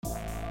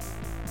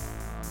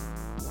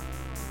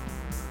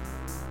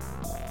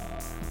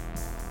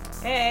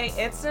Hey,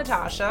 it's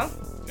Natasha.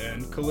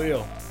 And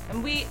Khalil.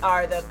 And we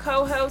are the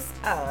co-hosts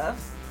of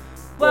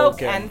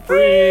Woke and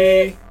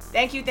Free.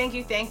 Thank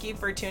you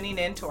for tuning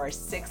in to our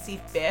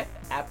 65th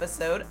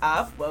episode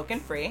of Woke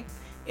and Free.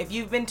 If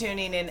you've been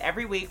tuning in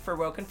every week for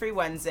Woke and Free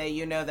Wednesday,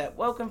 you know that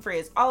Woke and Free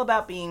is all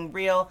about being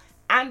real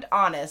and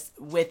honest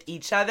with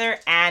each other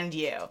and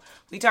you.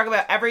 We talk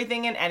about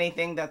everything and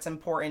anything that's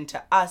important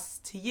to us,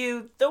 to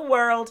you, the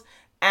world,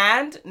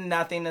 and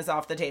nothing is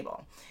off the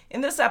table.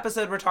 In this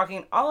episode, we're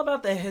talking all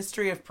about the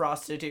history of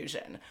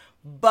prostitution.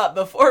 But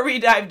before we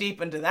dive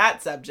deep into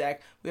that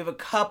subject, we have a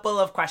couple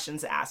of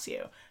questions to ask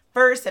you.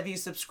 First, have you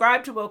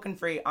subscribed to Woke and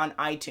Free on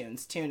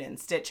iTunes, TuneIn,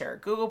 Stitcher,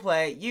 Google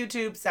Play,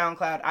 YouTube,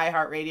 SoundCloud,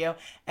 iHeartRadio,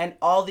 and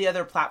all the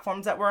other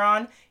platforms that we're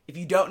on? If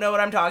you don't know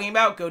what I'm talking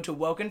about, go to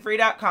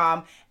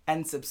wokeandfree.com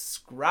and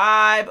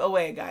subscribe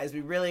away, guys.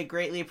 We really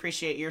greatly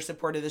appreciate your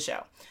support of the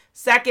show.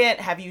 Second,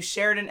 have you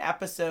shared an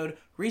episode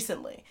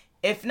recently?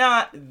 If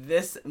not,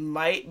 this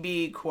might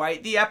be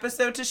quite the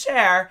episode to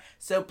share,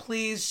 so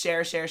please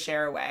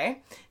share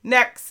away.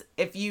 Next,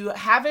 if you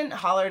haven't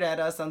hollered at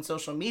us on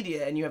social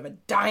media and you have a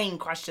dying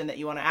question that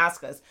you want to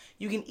ask us,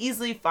 you can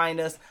easily find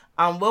us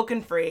on Woke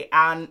and Free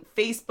on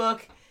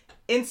Facebook,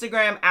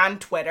 Instagram, and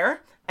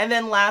Twitter. And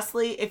then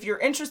lastly, if you're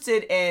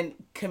interested in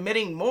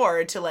committing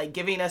more to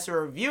giving us a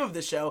review of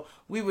the show,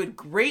 we would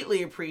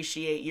greatly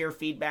appreciate your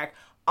feedback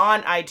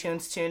on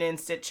iTunes, TuneIn,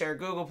 Stitcher,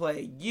 Google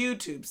Play,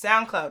 YouTube,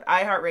 SoundCloud,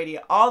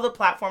 iHeartRadio, all the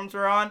platforms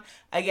we're on.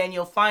 Again,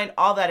 you'll find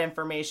all that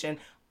information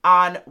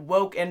on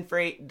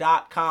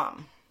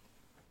wokeandfree.com.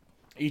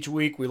 Each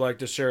week, we like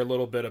to share a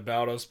little bit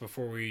about us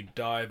before we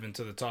dive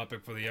into the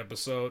topic for the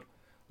episode.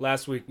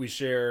 Last week, we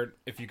shared,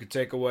 if you could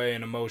take away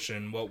an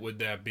emotion, what would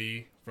that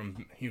be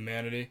from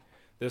humanity?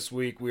 This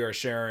week, we are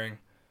sharing,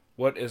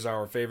 what is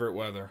our favorite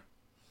weather?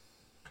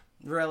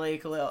 Really,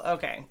 Khalil?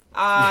 Okay.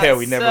 Yeah,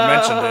 we never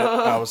mentioned it.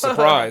 I was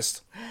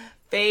surprised.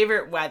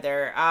 Favorite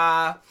weather.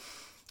 My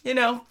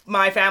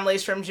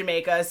family's from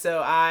Jamaica,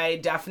 so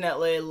I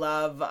definitely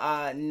love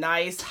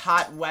nice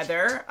hot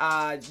weather.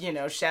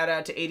 Shout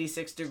out to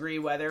 86-degree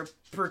weather,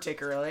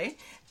 particularly.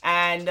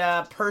 And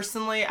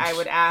personally, I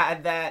would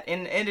add that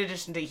in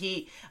addition to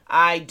heat,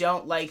 I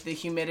don't like the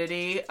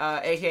humidity,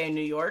 aka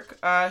New York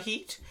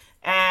heat.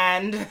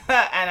 And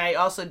I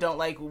also don't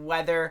like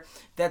weather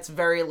that's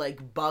very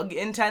bug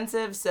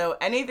intensive. So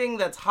anything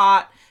that's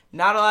hot,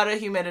 not a lot of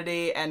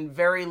humidity, and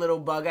very little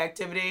bug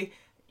activity,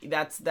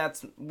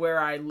 that's where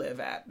I live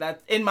at.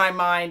 That's in my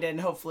mind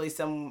and hopefully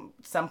some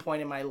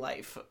point in my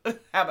life.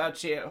 How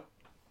about you?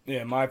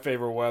 Yeah, my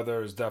favorite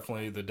weather is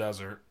definitely the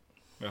desert.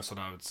 That's what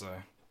I would say.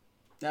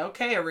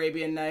 Okay,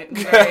 Arabian Night.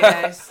 Very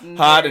nice.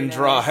 Hot and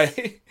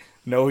dry.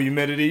 No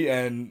humidity,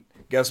 and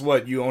guess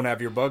what? You won't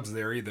have your bugs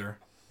there either.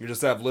 You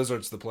just have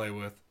lizards to play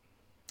with.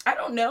 I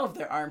don't know if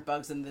there aren't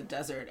bugs in the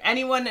desert.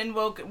 Anyone in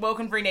Woke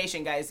and Free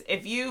Nation, guys,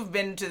 if you've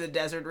been to the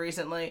desert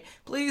recently,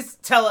 please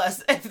tell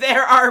us if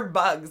there are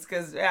bugs.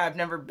 Because I've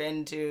never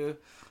been to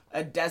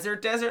a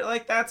desert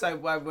like that, so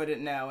I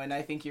wouldn't know. And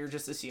I think you're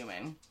just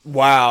assuming.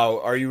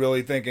 Wow. Are you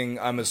really thinking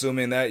I'm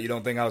assuming that? You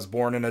don't think I was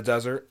born in a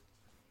desert?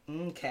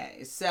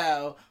 Okay,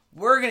 so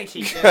we're going to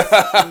keep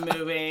this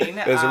moving.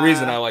 There's a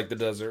reason I like the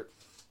desert.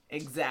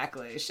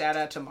 Exactly. Shout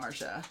out to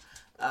Marsha.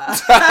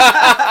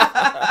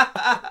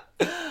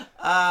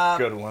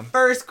 Good one.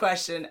 First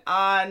question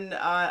on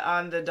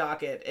the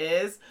docket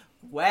is,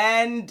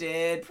 when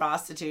did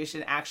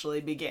prostitution actually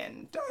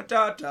begin? ...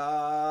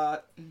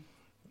 Well,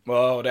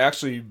 it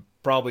actually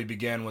probably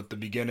began with the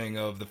beginning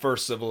of the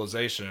first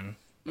civilization.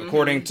 Mm-hmm.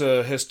 According to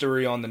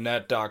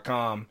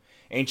historyonthenet.com,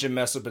 ancient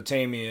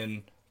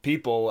Mesopotamian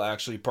people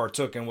actually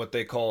partook in what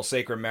they call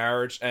sacred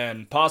marriage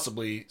and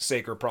possibly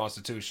sacred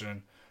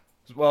prostitution.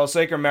 Well,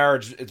 sacred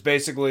marriage, it's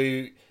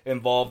basically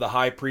involved the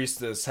high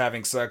priestess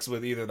having sex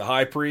with either the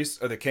high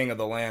priest or the king of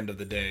the land of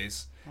the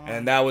days. Oh.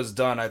 And that was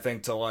done, I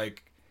think, to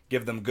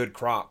give them good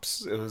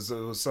crops. It was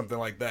something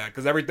like that.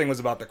 Because everything was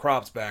about the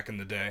crops back in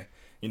the day.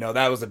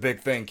 That was a big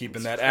thing,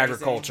 keeping that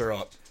agriculture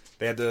up.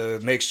 They had to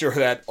make sure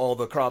that all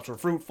the crops were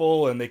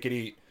fruitful and they could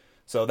eat.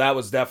 So that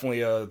was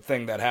definitely a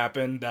thing that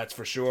happened, that's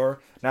for sure.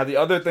 Now, the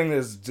other thing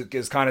that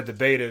is kind of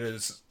debated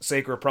is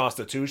sacred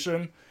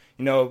prostitution.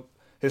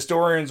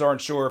 Historians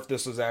aren't sure if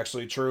this is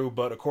actually true,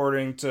 but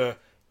according to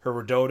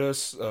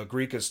Herodotus, a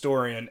Greek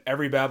historian,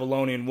 every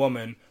Babylonian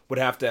woman would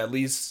have to at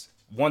least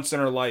once in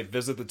her life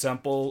visit the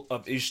temple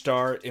of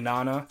Ishtar,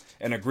 Inanna,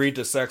 and agree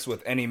to sex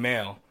with any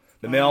male.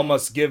 The male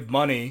must give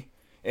money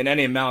in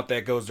any amount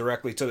that goes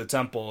directly to the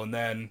temple, and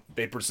then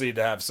they proceed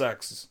to have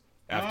sex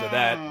after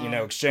that,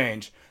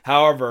 exchange.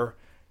 However,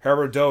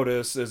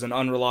 Herodotus is an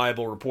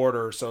unreliable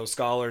reporter, so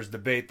scholars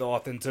debate the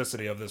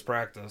authenticity of this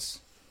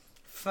practice.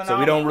 Phenomenal. So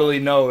we don't really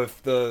know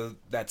if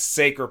that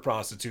sacred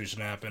prostitution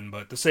happened,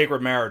 but the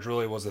sacred marriage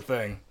really was a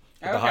thing.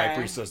 With the high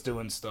priestess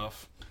doing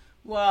stuff.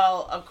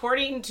 Well,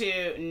 according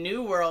to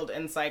New World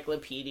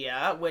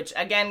Encyclopedia, which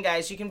again,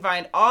 guys, you can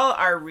find all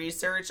our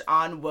research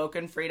on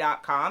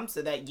wokenfree.com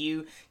so that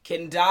you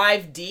can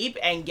dive deep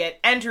and get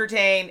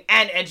entertained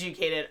and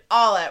educated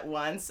all at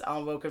once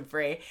on Woken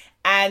Free.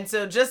 And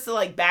so just to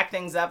like back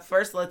things up,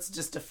 first let's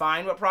just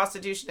define what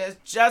prostitution is,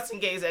 just in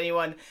case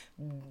anyone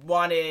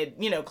wanted,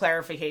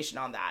 clarification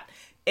on that.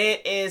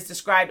 It is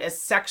described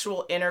as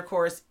sexual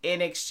intercourse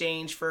in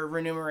exchange for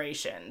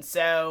remuneration.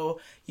 So,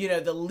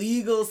 the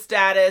legal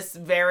status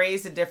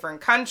varies in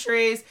different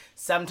countries.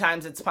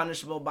 Sometimes it's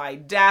punishable by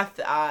death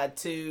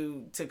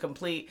to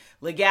complete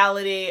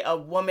legality. A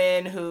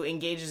woman who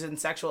engages in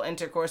sexual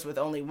intercourse with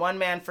only one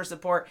man for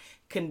support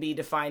can be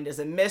defined as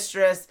a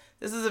mistress.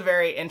 This is a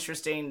very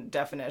interesting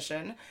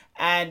definition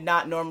and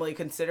not normally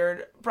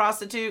considered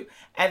prostitute.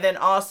 And then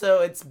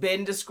also it's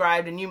been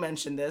described, and you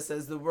mentioned this,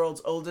 as the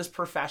world's oldest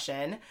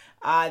profession.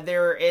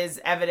 There is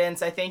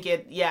evidence, I think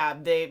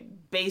they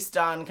based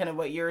on kind of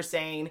what you're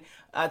saying,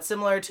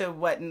 similar to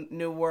what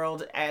New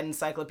World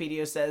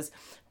Encyclopedia says.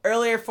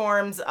 Earlier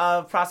forms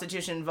of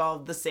prostitution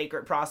involved the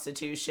sacred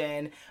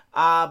prostitution,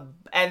 and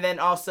then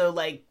also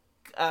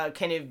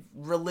kind of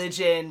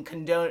religion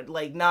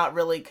not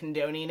really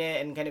condoning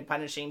it and kind of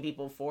punishing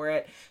people for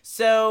it.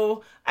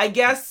 So I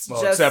guess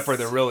except for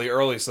the really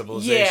early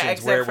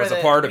civilizations where it was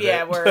a part of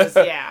it.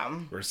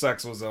 Where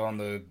sex was on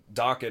the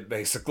docket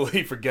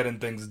basically for getting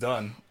things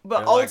done.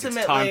 But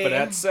ultimately, it's time for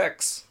that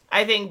sex.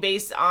 I think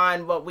based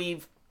on what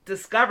we've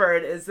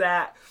discovered is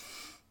that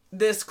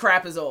this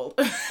crap is old.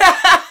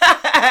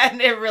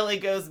 And it really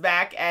goes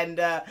back. And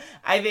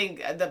I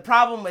think the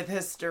problem with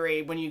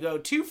history when you go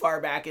too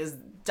far back is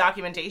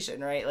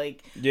documentation, right?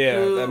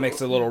 That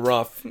makes it a little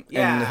rough.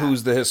 Yeah. And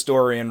who's the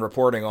historian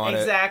reporting on it?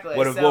 Exactly.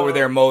 What were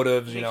their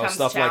motives,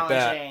 stuff like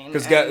that.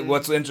 Because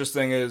what's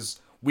interesting is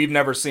we've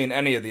never seen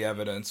any of the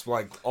evidence.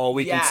 All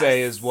we can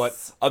say is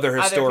what other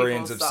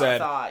historians have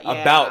said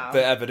about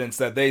the evidence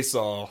that they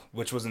saw,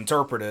 which was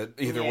interpreted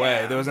either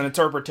way. There was an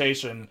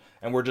interpretation,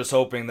 and we're just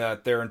hoping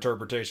that their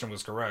interpretation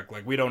was correct.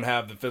 We don't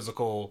have the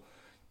physical,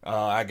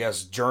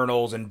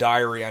 journals and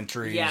diary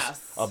entries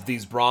of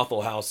these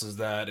brothel houses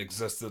that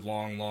existed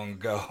long, long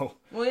ago.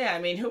 Well, yeah, I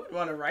mean, who would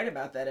want to write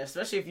about that,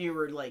 especially if you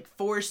were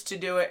forced to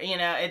do it?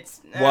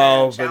 It's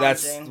but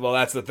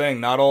that's the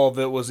thing. Not all of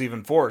it was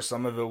even forced.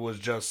 Some of it was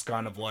just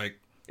kind of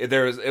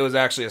it was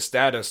actually a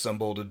status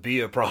symbol to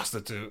be a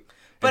prostitute.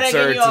 But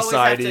again,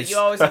 you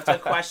always have to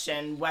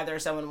question whether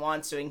someone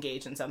wants to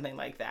engage in something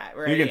like that.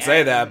 Right? You can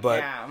say that,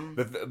 but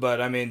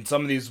I mean,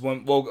 some of these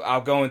women. Well,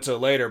 I'll go into it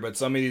later. But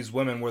some of these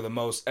women were the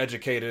most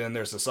educated in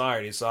their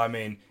society. So I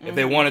mean, if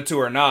they wanted to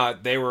or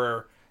not, they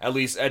were at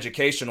least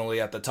educationally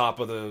at the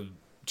top of the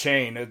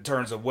chain in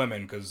terms of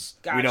women, because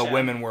we know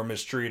women were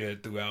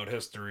mistreated throughout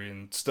history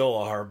and still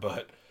are.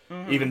 But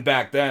even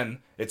back then,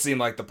 it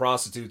seemed like the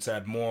prostitutes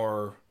had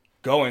more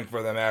going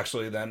for them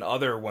actually than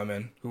other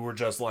women who were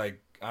just married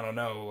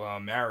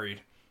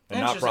and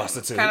not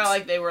prostitutes. Kind of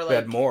like they were they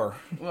had more.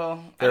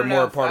 Well, they're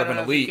more part of an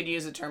elite. You could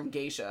use the term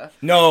geisha.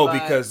 No,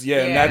 because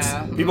and that's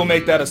people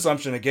make that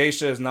assumption. A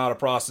geisha is not a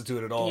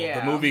prostitute at all.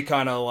 The movie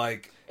kind of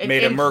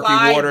made it murky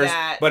waters,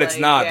 but it's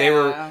not. They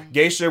were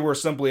geisha were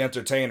simply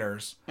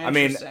entertainers. I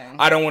mean,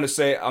 I don't want to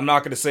say. I'm not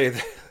going to say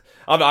that.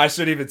 I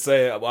should even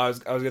say. I was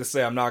going to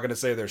say I'm not going to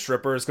say they're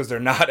strippers because they're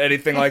not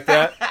anything like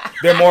that.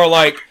 They're more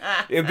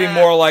it'd be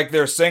more like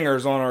they're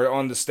singers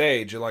on the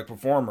stage,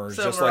 performers,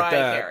 so just Mariah like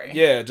that. Carey.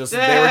 Yeah, they were just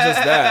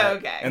that,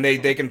 okay. And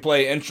they can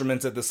play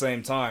instruments at the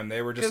same time.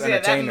 They were just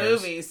entertainers. That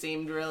movie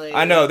seemed really.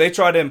 I know they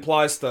try to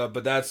imply stuff,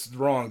 but that's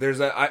wrong.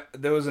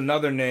 There was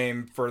another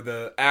name for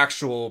the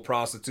actual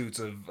prostitutes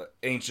of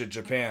ancient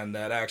Japan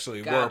that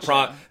actually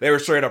they were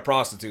straight up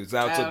prostitutes.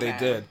 That's what they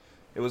did.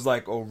 It was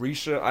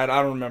Orisha. I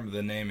don't remember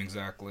the name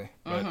exactly.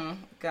 But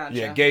Gotcha.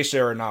 Yeah,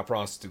 geisha are not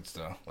prostitutes,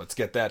 though. Let's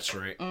get that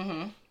straight.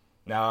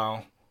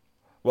 Now,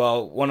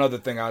 one other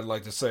thing I'd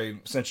like to say,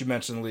 since you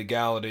mentioned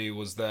legality,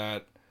 was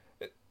that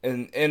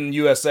in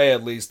USA,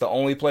 at least, the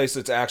only place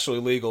it's actually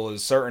legal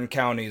is certain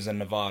counties in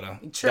Nevada.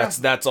 True.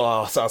 That's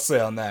all I'll say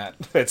on that.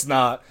 It's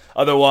not.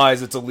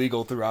 Otherwise, it's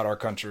illegal throughout our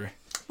country.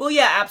 Well,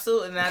 yeah,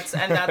 absolutely. And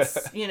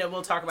that's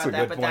we'll talk about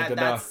that, but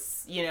that's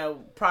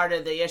part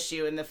of the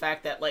issue, and the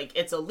fact that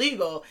it's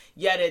illegal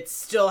yet it's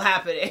still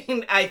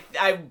happening.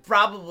 I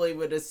probably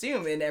would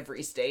assume in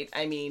every state.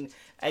 I mean,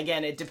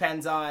 again, it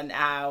depends on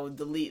how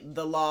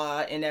the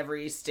law in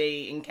every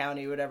state and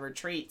county, whatever,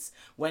 treats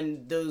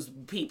when those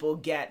people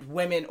get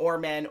women or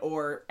men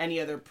or any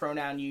other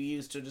pronoun you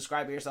use to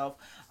describe yourself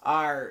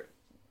are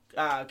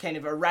kind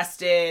of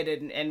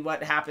arrested and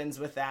what happens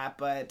with that.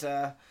 But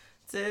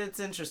it's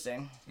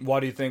interesting. Why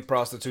do you think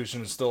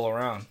prostitution is still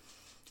around?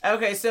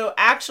 Okay, so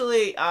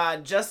actually,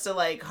 just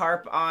to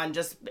harp on,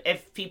 just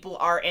if people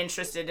are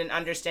interested in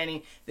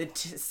understanding the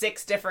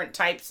 6 different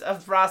types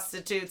of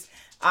prostitutes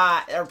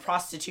or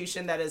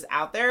prostitution that is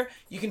out there,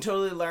 you can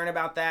totally learn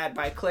about that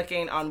by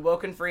clicking on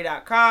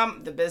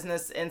wokenfree.com. The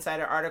Business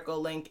Insider article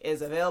link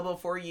is available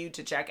for you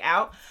to check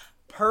out.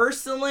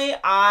 Personally,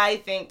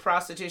 I think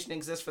prostitution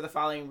exists for the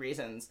following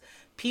reasons.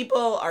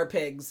 People are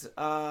pigs.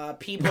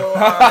 People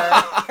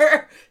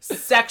are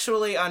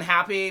sexually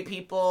unhappy.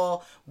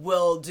 People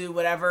will do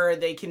whatever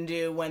they can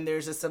do when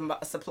there's a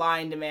supply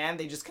and demand.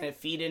 They just kind of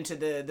feed into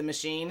the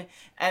machine.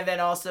 And then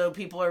also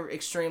people are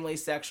extremely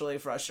sexually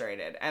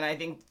frustrated. And I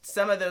think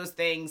some of those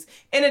things,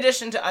 in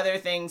addition to other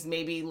things,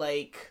 maybe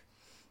like,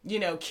 you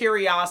know,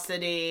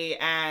 curiosity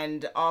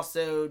and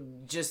also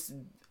just...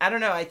 I don't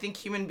know. I think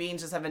human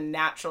beings just have a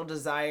natural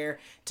desire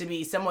to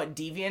be somewhat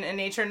deviant in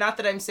nature. Not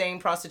that I'm saying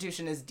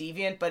prostitution is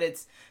deviant, but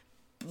it's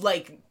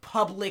like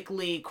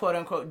publicly, quote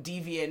unquote,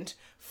 deviant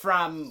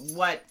from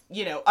what,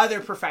 you know, other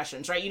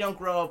professions, right? You don't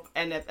grow up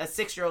and a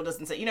 6-year-old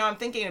doesn't say, you know, I'm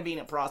thinking of being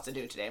a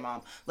prostitute today,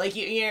 mom. Like,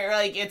 you're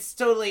like, it's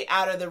totally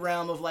out of the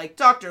realm of like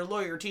doctor,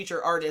 lawyer,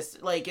 teacher,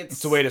 artist. Like,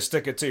 it's a way to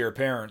stick it to your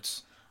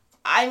parents.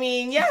 I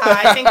mean, yeah,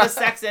 I think the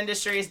sex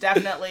industry is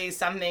definitely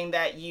something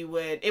that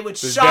it would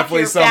shock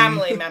your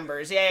family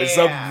members.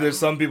 Yeah, There's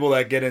some people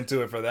that get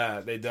into it for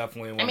that. They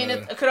definitely want to... I mean,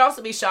 it could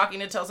also be shocking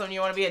to tell someone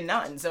you want to be a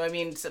nun. So, I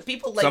mean,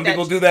 people like some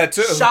people do that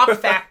too. Shock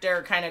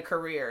factor kind of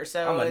career.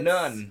 So I'm a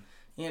nun.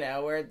 You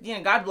know, where, you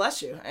know, God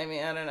bless you. I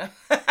mean, I don't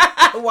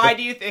know. Why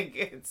do you think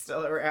it's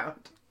still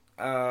around?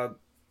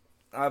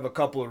 I have a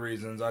couple of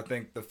reasons. I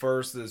think the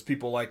first is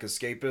people like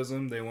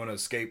escapism. They want to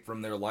escape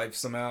from their life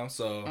somehow.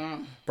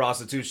 So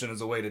prostitution is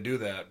a way to do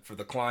that for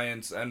the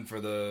clients and for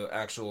the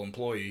actual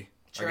employee.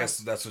 True. I guess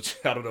that's what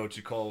I don't know what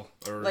you call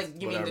or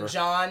like you whatever. Mean the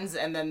Johns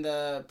and then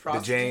the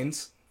prostitute? The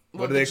Janes.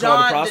 What do they call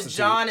the prostitute? The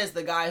John is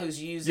the guy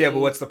who's using. Yeah, but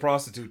what's the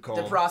prostitute called?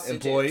 The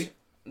prostitute. Employee.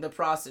 The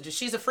prostitute.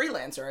 She's a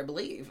freelancer, I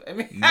believe. I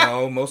mean,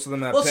 no, most of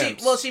them have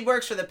pimps. She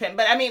works for the pimp,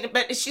 but I mean,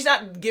 but she's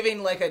not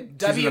giving like a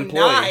W-9.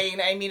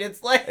 I mean,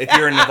 it's like if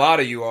you're in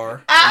Nevada, you are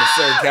in the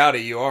third county,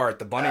 you are at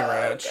the Bunny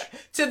Ranch. Okay.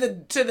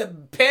 To the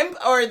pimp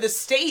or the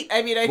state.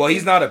 I mean,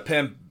 he's not a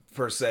pimp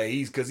per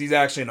se. Because he's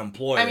actually an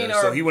employer. I mean,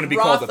 so he wouldn't be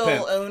called a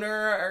pimp.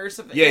 Owner or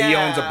something. Yeah, he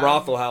owns a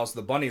brothel house,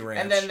 the Bunny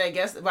Ranch. And then they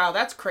guess, wow,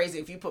 that's crazy.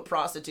 If you put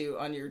prostitute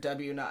on your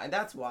W-9,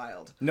 that's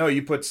wild. No,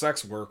 you put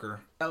sex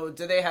worker. Oh,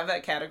 do they have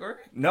that category?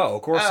 No,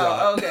 of course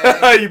not.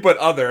 Okay. You put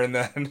other and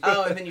then...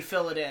 and then you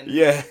fill it in.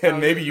 Yeah, and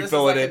maybe you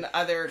fill it in.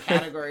 Other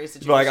category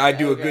situation. Like, I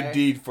do a good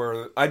deed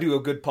I do a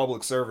good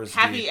public service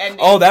Happy deed. ending.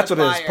 Oh, that's what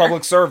it is,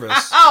 public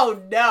service.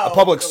 Oh, no. A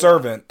public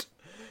servant.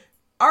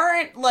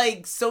 Aren't,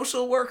 like,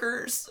 social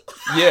workers?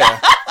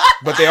 Yeah,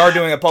 but they are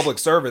doing a public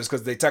service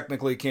because they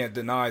technically can't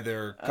deny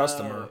their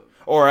customer.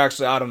 Or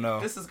actually, I don't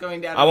know. This is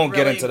going down I won't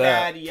really get into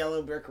bad that.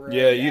 Yellow brick road.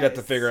 Yeah, you'd have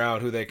to figure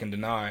out who they can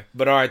deny.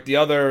 But all right, the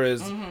other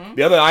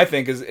I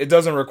think is it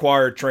doesn't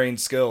require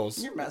trained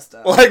skills. You're messed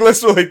up. Like,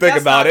 let's really think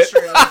about it.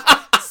 True.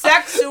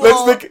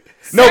 Sexual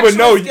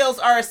skills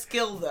are a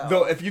skill though.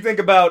 Though if you think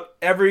about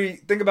every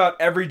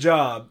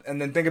job and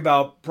then think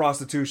about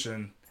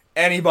prostitution.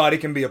 Anybody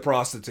can be a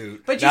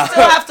prostitute. But you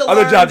still have to learn,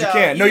 other jobs though. You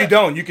can't. No, you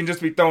don't. You can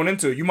just be thrown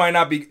into it. You might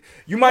not be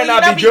you're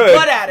not be good.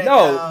 good at it,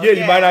 no, though.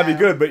 You might not be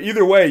good, but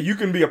either way, you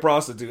can be a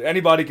prostitute.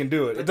 Anybody can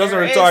do it. It doesn't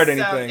require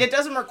anything. It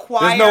doesn't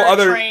require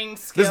trained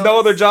skills. There's no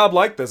other job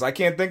like this. I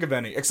can't think of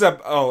any.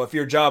 Except, if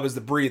your job is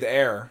to breathe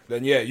air,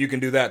 then yeah, you can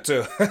do that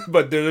too.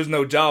 But there's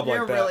no job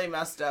like that. You're really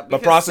messed up.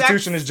 But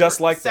prostitution is just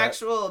like that.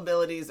 Sexual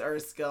abilities are a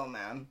skill,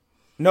 man.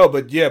 No,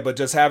 but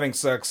just having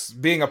sex,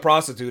 being a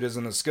prostitute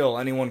isn't a skill.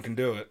 Anyone can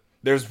do it.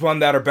 There's some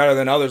that are better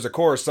than others, of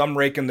course. Some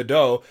rake in the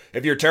dough.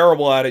 If you're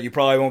terrible at it, you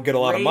probably won't get a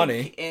lot of money.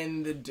 Rake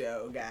in the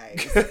dough,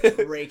 guys.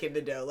 Rake in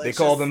the dough. They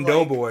call them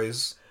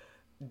doughboys.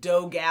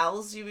 Dough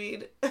gals, you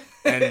mean?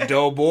 And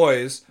dough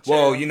boys.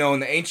 Well,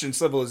 in the ancient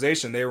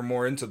civilization, they were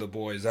more into the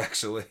boys,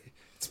 actually.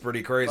 It's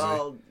pretty crazy.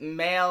 Well,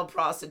 male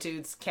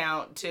prostitutes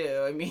count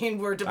too. I mean,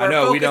 we're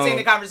focusing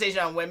the conversation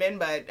on women,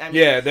 but I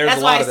mean,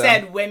 that's why I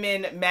said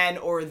women, men,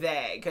 or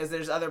they, because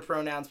there's other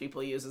pronouns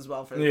people use as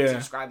well to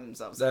describe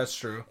themselves. That's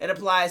true. It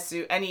applies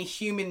to any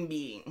human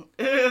being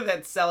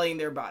that's selling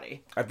their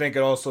body. I think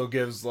it also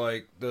gives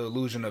like the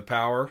illusion of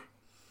power.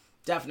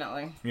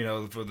 Definitely.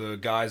 For the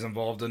guys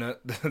involved in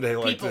it, they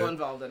like people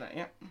involved in it.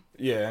 Yeah.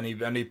 Yeah,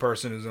 any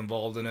person who's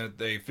involved in it,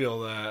 they feel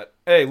that,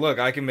 hey, look,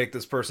 I can make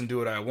this person do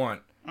what I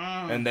want.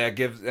 And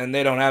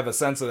they don't have a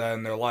sense of that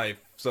in their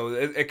life, so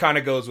it kind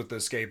of goes with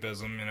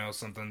escapism,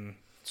 something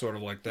sort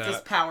of like that.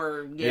 Just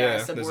power,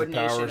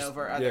 subordination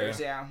over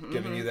others,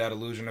 giving you that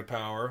illusion of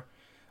power.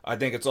 I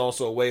think it's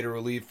also a way to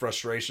relieve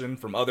frustration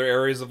from other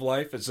areas of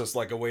life. It's just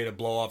like a way to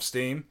blow off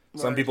steam.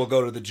 Word. Some people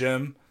go to the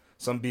gym.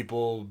 Some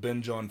people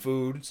binge on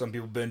food. Some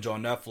people binge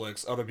on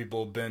Netflix. Other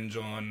people binge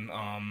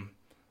on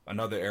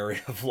another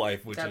area of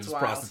life, which is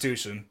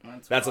prostitution.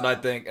 That's what I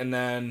think. And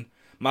then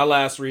my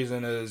last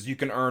reason is you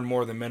can earn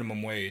more than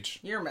minimum wage.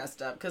 You're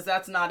messed up, because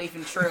that's not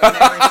even true in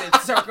every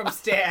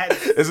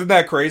circumstance. Isn't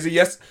that crazy?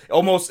 Yes,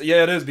 almost.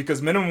 Yeah, it is,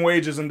 because minimum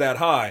wage isn't that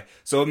high.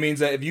 So it means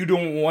that if you do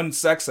one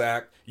sex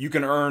act, you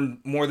can earn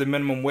more than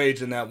minimum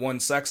wage in that one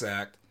sex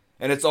act.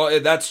 And it's all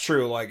that's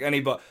true. Like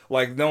anybody,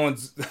 like no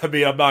one's. I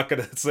mean, I'm not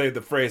gonna say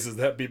the phrases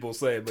that people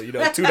say, but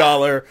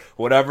 $2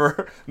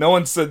 whatever. No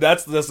one said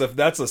that's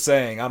a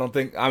saying. I don't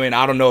think. I mean,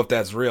 I don't know if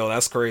that's real.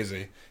 That's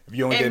crazy. If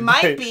you only it get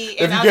might paid, be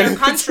in if you other get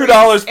countries.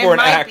 $2 for an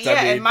act. Yeah,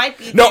 I mean, it might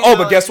be. No, oh,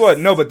 but guess what?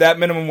 No, but that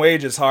minimum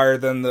wage is higher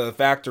than the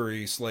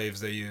factory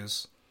slaves they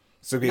use.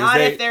 So not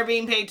if they're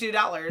being paid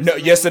 $2. No,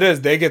 yes, it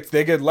is. They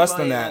get less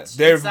than that.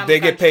 They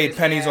get paid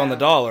pennies on the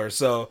dollar.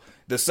 So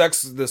the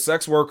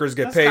sex workers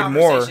get paid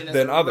more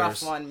than others.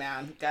 Rough one,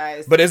 man,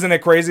 guys. But isn't it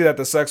crazy that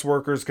the sex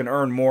workers can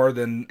earn more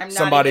than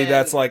somebody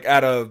that's like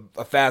at a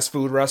fast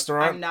food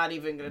restaurant? I'm not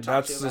even going to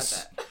talk to you about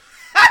that.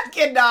 I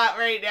cannot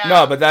right now.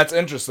 No, but that's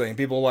interesting.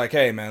 People are like,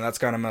 hey, man, that's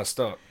kind of messed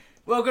up.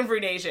 Woken Free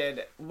Nation,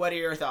 what are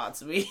your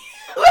thoughts? We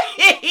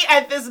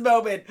at this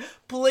moment,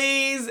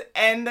 please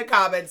end the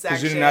comment section.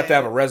 Because you didn't have to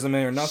have a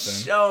resume or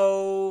nothing.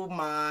 Oh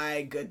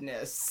my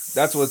goodness.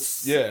 That's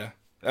what's, yeah.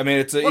 I mean,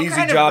 it's an easy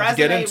kind job of to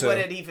get into. What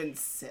would it even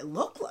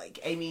look like?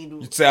 I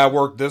mean, you'd say I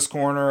worked this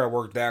corner, I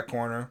worked that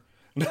corner.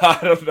 No, I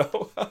don't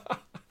know.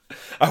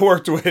 I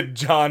worked with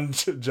John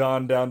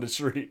down the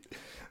street.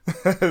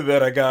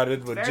 That I got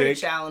in with Jake. Very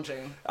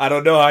challenging. I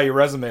don't know how your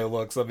resume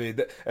looks. I mean,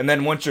 and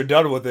then once you're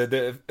done with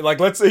it, like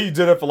let's say you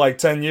did it for like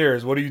 10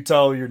 years, what do you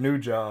tell your new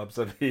jobs?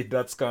 I mean,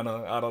 that's kind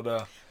of, I don't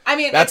know. I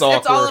mean, it's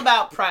all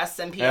about press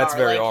and PR. That's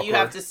very like awkward.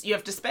 You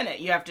have to spin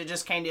it. You have to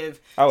just kind of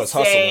I was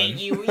say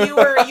hustling.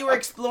 you were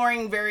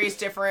exploring various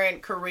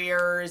different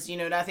careers.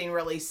 Nothing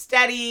really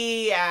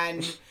steady,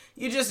 and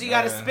you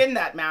got to spin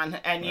that, man,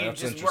 and you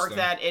just work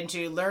that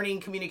into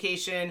learning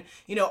communication.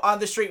 On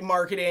the street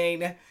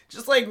marketing.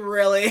 Just like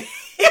really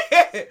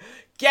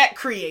get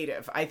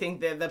creative. I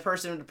think that the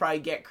person would probably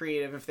get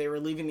creative if they were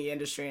leaving the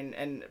industry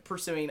and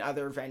pursuing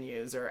other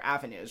venues or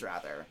avenues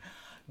rather.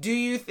 Do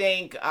you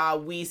think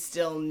we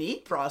still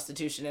need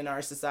prostitution in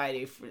our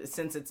society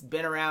since it's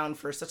been around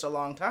for such a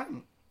long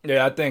time?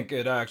 Yeah, I think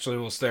it actually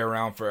will stay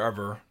around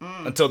forever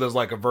until there's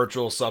like a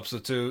virtual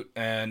substitute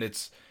and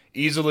it's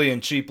easily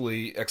and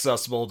cheaply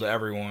accessible to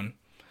everyone.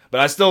 But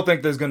I still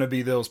think there's going to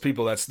be those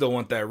people that still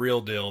want that real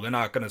deal. They're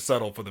not going to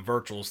settle for the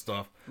virtual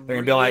stuff.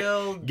 They're going to be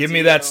like, give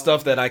me that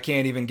stuff that I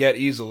can't even get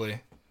easily.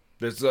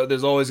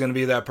 There's always going to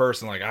be that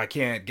person like, I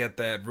can't get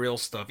that real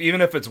stuff. Even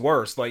if it's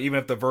worse, like even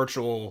if the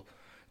virtual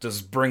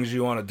just brings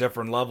you on a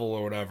different level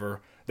or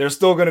whatever, there's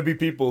still going to be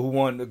people who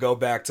want to go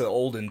back to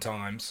olden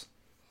times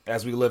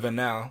as we live in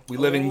now. We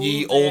live in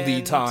ye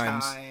olde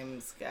times.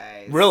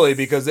 Guys. Really,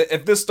 because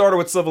if this started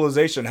with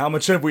civilization, how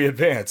much have we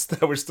advanced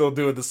that we're still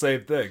doing the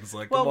same things?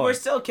 Like, well, we're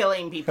still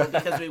killing people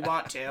because we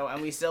want to,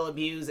 and we still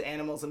abuse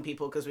animals and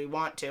people because we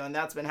want to, and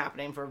that's been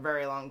happening for a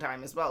very long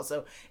time as well.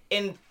 So,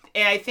 and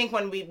I think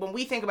when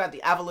we think about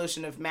the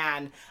evolution of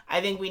man,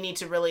 I think we need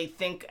to really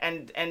think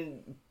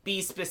and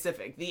be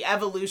specific. The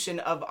evolution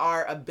of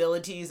our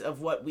abilities,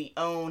 of what we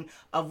own,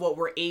 of what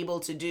we're able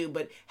to do,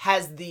 but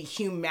has the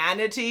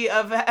humanity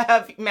of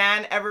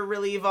man ever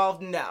really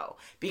evolved? No,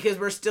 because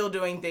we're still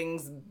doing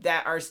things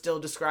that are still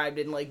described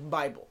in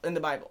the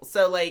Bible.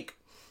 So like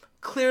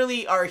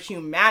clearly our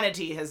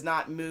humanity has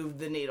not moved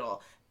the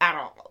needle at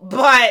all,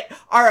 but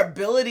our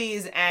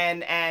abilities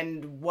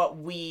and what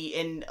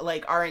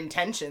our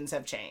intentions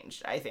have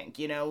changed. I think,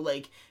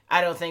 I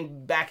don't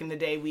think back in the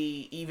day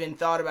we even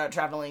thought about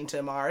traveling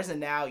to Mars, and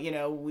now,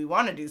 we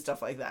want to do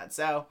stuff like that.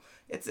 So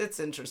it's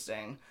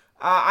interesting.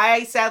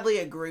 I sadly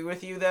agree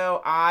with you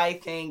though. I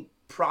think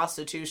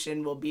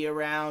prostitution will be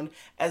around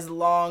as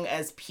long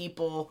as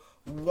people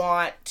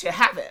want to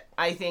have it.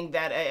 I think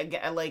that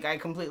I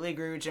completely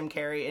agree with Jim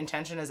Carrey.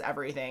 Intention is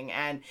everything,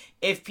 and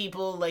if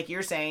people, like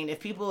you're saying, if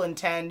people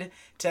intend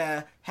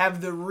to have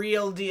the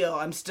real deal,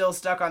 I'm still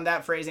stuck on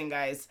that phrasing,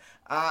 guys,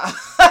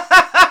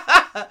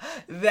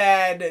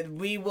 then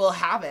we will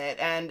have it.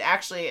 And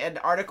actually an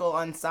article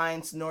on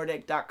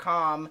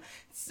ScienceNordic.com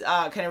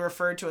kind of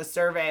referred to a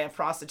survey of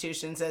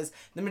prostitution. Says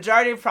the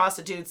majority of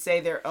prostitutes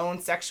say their own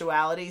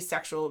sexuality,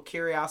 sexual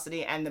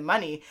curiosity, and the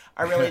money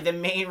are really the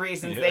main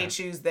reasons they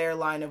choose their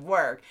line of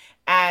work.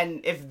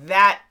 And if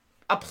that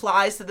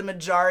applies to the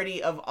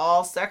majority of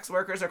all sex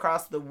workers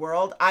across the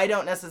world, I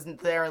don't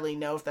necessarily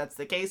know if that's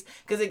the case,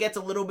 because it gets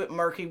a little bit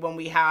murky when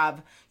we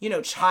have,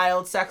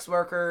 child sex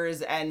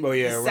workers and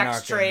the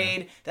sex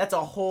trade. That's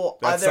a whole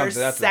other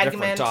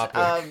segment of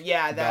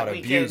that we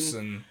abuse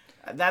can.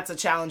 That's a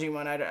challenging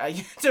one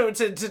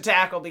to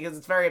tackle because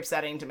it's very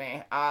upsetting to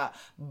me.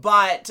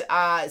 But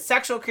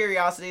sexual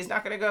curiosity is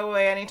not going to go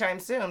away anytime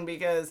soon,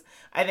 because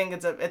I think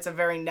it's a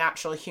very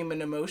natural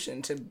human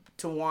emotion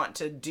to want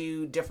to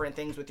do different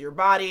things with your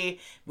body,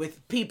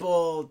 with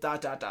people, ...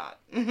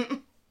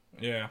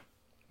 Yeah.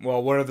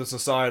 Well, what are the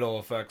societal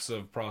effects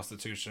of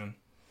prostitution?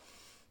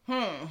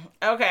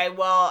 Okay,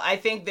 well, I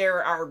think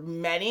there are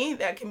many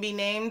that can be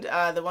named.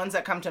 The ones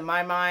that come to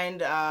my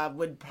mind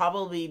would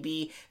probably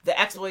be the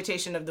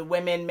exploitation of the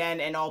women,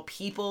 men, and all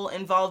people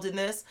involved in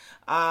this.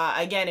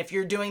 Again, if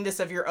you're doing this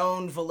of your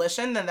own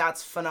volition, then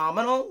that's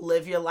phenomenal.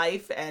 Live your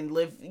life and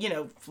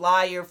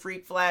fly your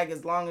freak flag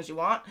as long as you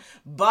want.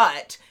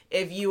 But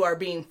if you are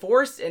being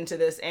forced into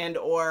this and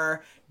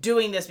or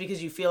doing this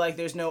because you feel like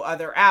there's no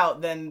other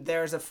out, then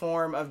there's a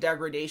form of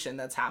degradation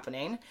that's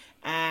happening.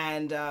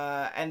 And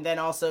then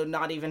also,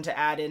 not even to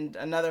add in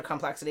another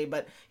complexity,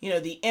 but,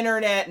 the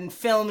internet and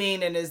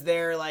filming, and is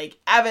there like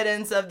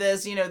evidence of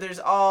this? There's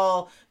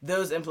all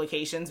those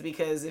implications,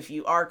 because if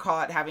you are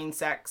caught having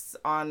sex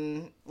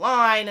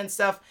online and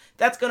stuff,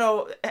 that's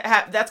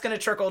gonna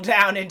trickle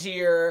down into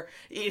your,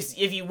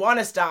 if you want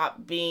to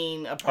stop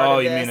being a part of this. Oh,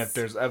 you mean if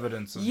there's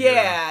evidence of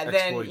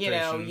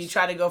then, you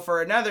try to go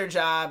for another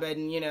job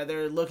and,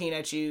 they're looking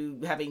at you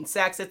having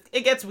sex.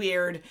 It gets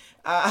weird.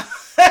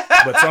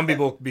 But some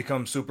people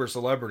become super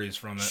celebrities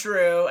from it.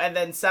 True. And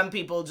then some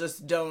people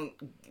just don't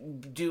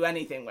do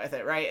anything with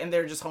it, right? And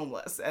they're just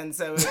homeless. And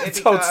so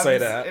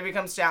it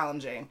becomes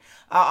challenging.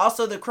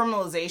 Also, the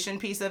criminalization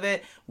piece of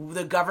it,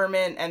 the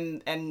government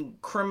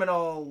and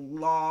criminal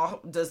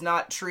law does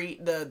not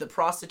treat the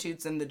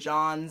prostitutes and the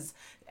Johns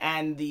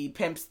and the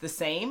pimps the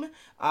same.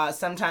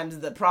 Sometimes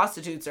the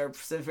prostitutes are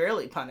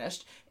severely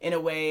punished in a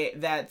way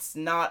that's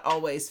not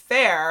always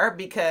fair,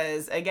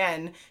 because,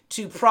 again,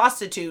 to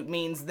prostitute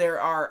means there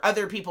are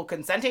other people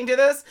consenting to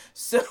this.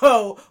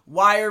 So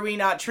why are we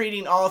not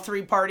treating all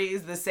three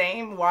parties the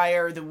same? Why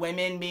are the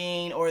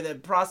women or the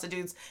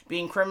prostitutes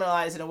being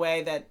criminalized in a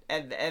way that,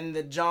 and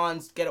the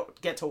Johns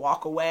get to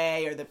walk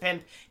away, or the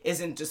pimp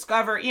isn't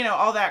discovered,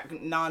 all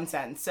that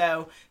nonsense.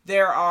 So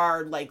there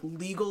are like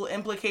legal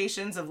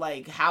implications of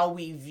like how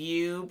we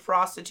view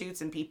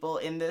prostitutes and people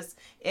in this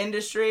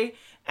industry.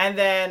 And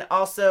then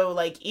also,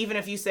 like, even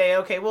if you say,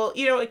 okay, well,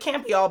 it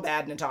can't be all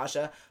bad,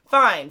 Natasha.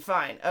 Fine.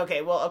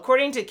 Okay, well,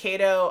 according to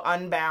Cato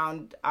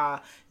Unbound,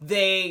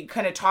 they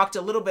kind of talked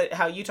a little bit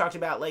how you talked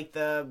about, like,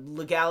 the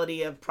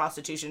legality of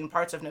prostitution in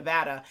parts of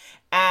Nevada.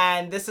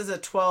 And this is a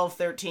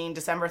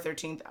December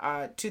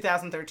 13th,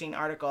 2013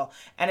 article.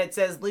 And it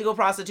says, legal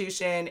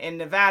prostitution in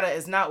Nevada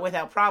is not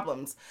without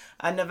problems.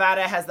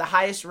 Nevada has the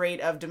highest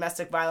rate of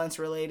domestic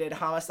violence-related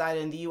homicide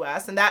in the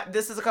U.S. And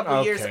this is a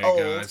couple years old.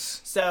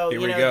 Guys. So,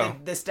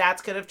 the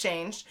stats could have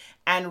changed.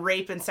 And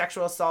rape and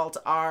sexual assault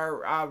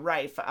are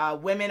rife.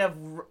 Women of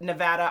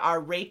Nevada are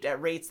raped at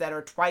rates that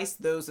are twice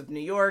those of New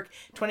York,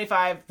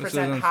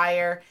 25%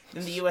 higher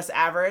than the U.S.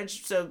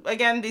 average. So,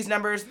 again, these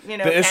numbers,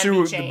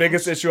 the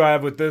biggest issue I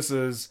have with this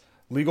is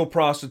legal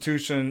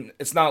prostitution.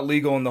 It's not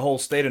legal in the whole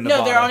state of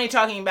Nevada. No, they're only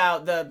talking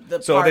about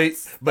the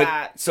parts.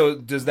 So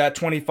does that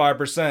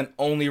 25%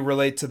 only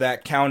relate to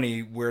that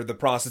county where the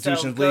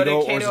prostitution is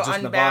legal, or is it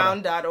just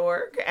Nevada?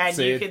 CatoUnbound.org, and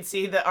you can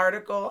see the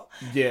article.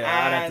 Yeah,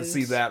 I'd have to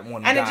see that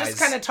one, and guys. It just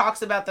kind of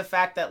talks about the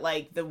fact that,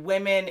 like, the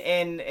women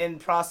in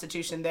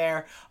prostitution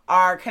there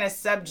are kind of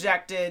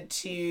subjected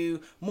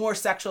to more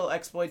sexual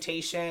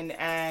exploitation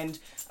and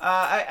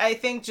I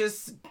think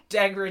just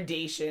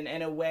degradation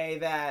in a way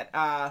that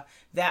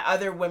that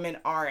other women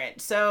aren't.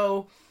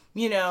 So,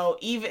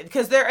 even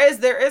because there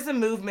is a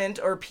movement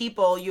or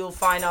people you'll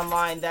find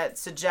online that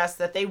suggests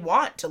that they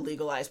want to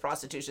legalize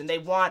prostitution. They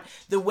want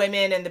the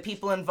women and the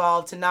people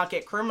involved to not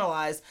get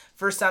criminalized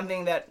for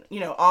something that,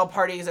 all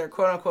parties are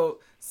quote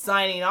unquote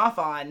signing off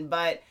on.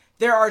 But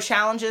there are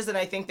challenges, and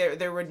I think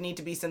there would need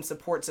to be some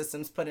support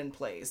systems put in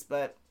place.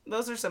 But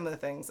those are some of the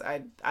things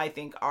I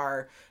think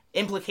are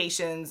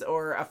implications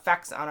or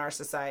effects on our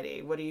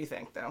society. What do you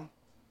think, though?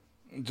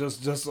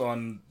 Just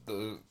on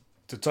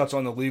to touch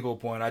on the legal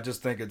point, I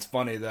just think it's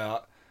funny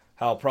that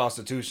how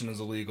prostitution is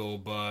illegal,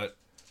 but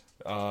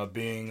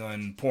being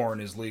in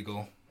porn is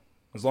legal.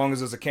 As long as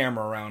there's a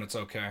camera around, it's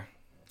okay.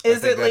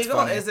 Is it legal?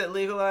 Is it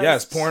legalized?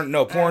 Yes,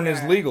 porn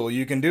is legal.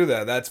 You can do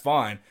that. That's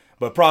fine.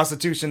 But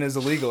prostitution is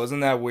illegal.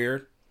 Isn't that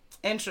weird?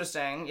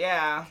 Interesting.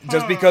 Yeah.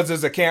 Just because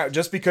there's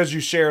just because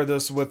you share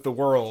this with the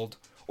world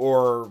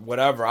or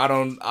whatever.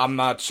 I'm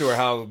not sure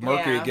how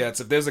murky it gets.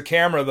 If there's a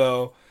camera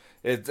though,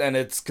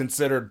 it's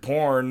considered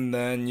porn,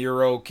 then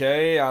you're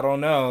okay. I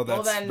don't know.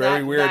 That's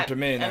very weird to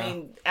me now. I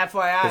mean,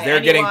 FYI, because they're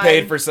getting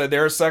paid for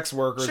they're sex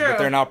workers, but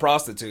they're not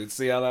prostitutes.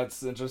 See how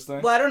that's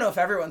interesting? Well, I don't know if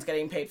everyone's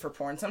getting paid for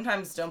porn.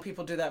 Sometimes don't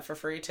people do that for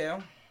free too?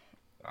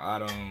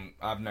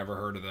 I've never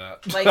heard of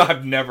that. Like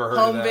I've never heard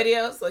of that. Home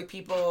videos, like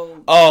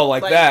people. Oh,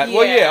 like that. Yeah.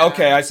 Well, yeah,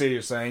 okay, I see what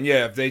you're saying.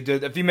 Yeah,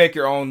 if you make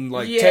your own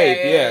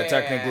tape,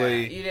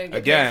 technically, you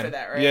didn't get paid for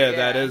that, right? Yeah,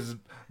 that is,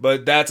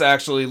 but that's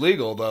actually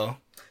legal though.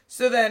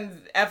 So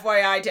then,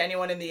 FYI to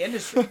anyone in the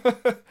industry.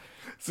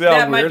 See how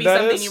that weird might be that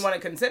something is? You want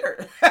to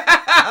consider.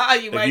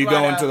 If you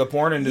go into the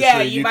porn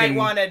industry, you might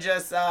want to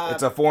just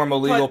it's a form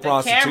of legal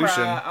prostitution. Put the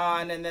camera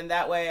on, and then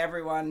that way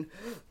everyone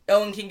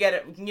can get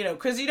it.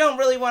 Because you don't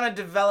really want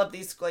to develop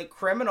these like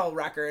criminal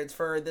records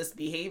for this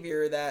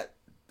behavior. That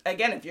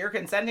again, if you're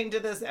consenting to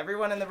this,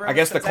 everyone in the room. I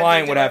guess the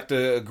client would have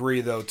to agree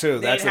though too.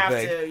 That's the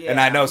thing. And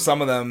I know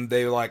some of them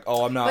they were like,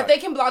 "Oh, I'm not." But they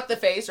can block the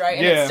face, right?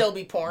 And it still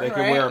be porn. They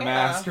can wear a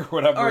mask or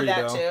whatever. Or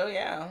that too.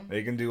 Yeah.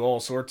 They can do all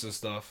sorts of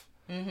stuff.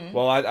 Mm-hmm.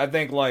 Well, I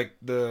think like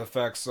the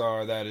effects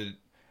are that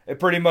it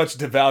pretty much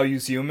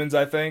devalues humans.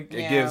 I think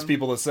it gives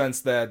people a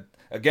sense that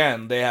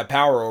again they have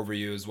power over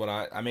you. Is what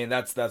I mean.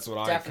 That's what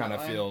I kind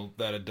of feel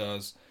that it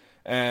does.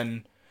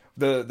 And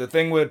the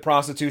thing with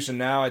prostitution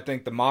now, I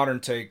think the modern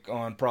take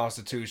on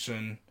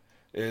prostitution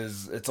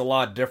is it's a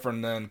lot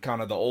different than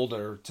kind of the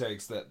older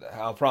takes that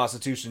how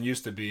prostitution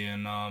used to be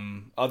in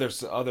other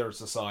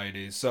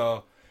societies.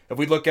 So if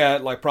we look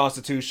at like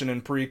prostitution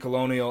in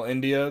pre-colonial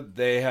India,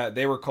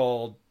 they were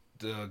called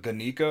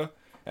Ganika,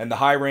 and the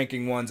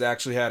high-ranking ones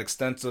actually had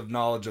extensive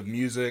knowledge of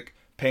music,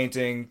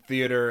 painting,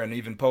 theater, and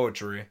even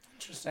poetry.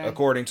 Interesting.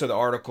 According to the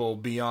article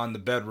Beyond the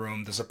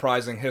Bedroom, The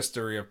Surprising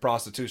History of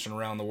Prostitution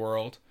Around the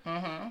World.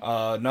 Mm-hmm.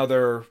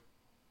 Another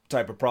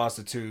type of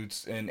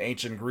prostitutes in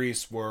ancient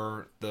Greece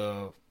were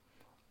the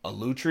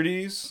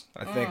Elutrides,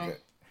 I think.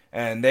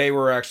 And they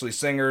were actually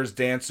singers,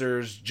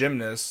 dancers,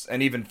 gymnasts,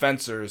 and even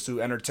fencers who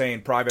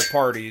entertained private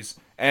parties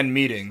and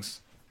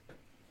meetings.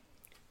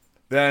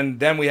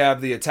 Then we have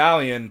the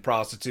Italian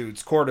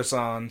prostitutes,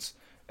 courtesans,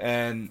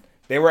 and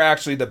they were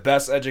actually the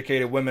best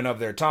educated women of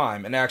their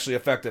time and actually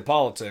affected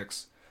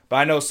politics. But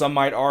I know some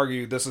might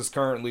argue this is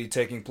currently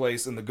taking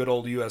place in the good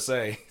old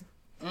USA.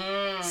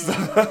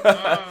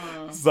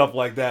 Stuff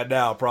like that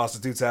now,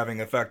 prostitutes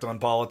having effect on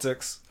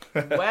politics.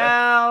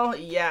 Well,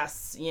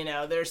 yes,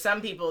 there's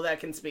some people that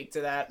can speak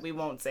to that. We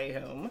won't say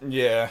whom.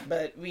 Yeah.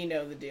 But we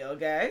know the deal,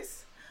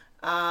 guys.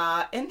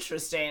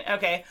 Interesting.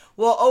 Okay.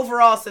 Well,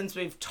 overall, since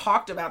we've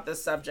talked about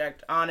this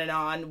subject on and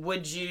on,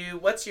 what's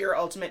your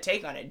ultimate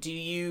take on it? Do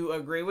you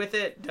agree with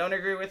it? Don't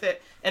agree with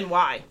it? And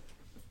why?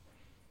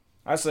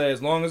 I say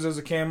as long as there's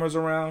a cameras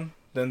around,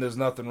 then there's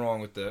nothing wrong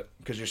with it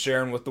because you're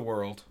sharing with the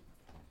world.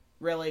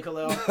 Really,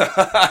 Khalil?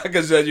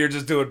 Because you're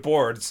just doing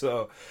porn,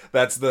 so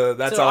that's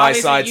how I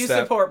sidestep. You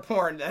support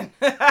porn, then?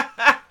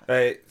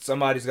 Hey,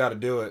 somebody's got to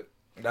do it.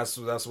 That's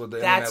what the internet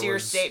was. That's your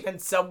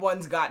statement.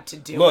 Someone's got to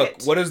do it.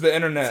 Look, what is the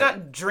internet? It's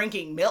not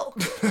drinking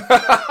milk.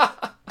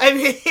 I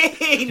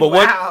mean, but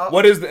wow.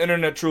 What is the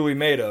internet truly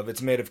made of?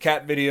 It's made of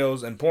cat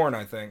videos and porn,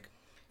 I think.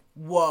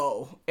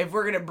 Whoa! If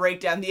we're gonna break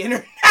down the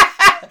internet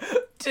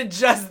to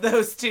just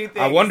those two things,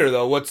 I wonder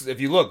though. What's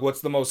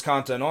the most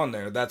content on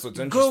there? That's what's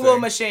interesting. Google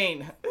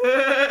machine.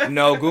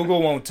 No,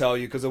 Google won't tell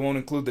you because it won't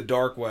include the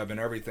dark web and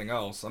everything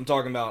else. I'm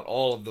talking about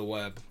all of the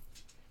web.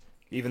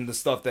 Even the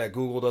stuff that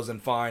Google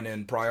doesn't find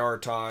and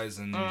prioritize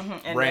and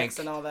rank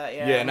and all that,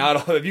 yeah. Yeah,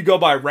 not if you go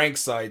by rank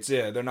sites,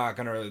 they're not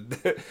gonna.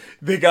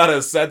 They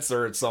gotta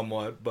censor it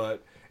somewhat,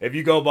 but if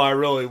you go by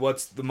really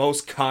what's the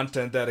most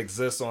content that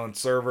exists on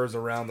servers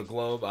around the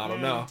globe, I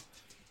don't know.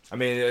 I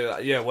mean,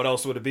 what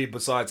else would it be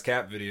besides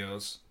cat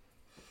videos?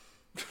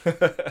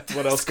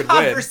 What else could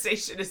win?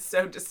 Conversation is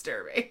so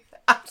disturbing.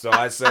 So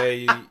I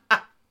say,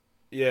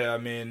 I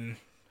mean.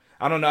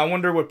 I don't know. I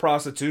wonder with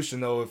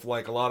prostitution, though, if,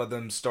 like, a lot of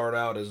them start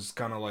out as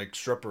kind of, like,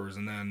 strippers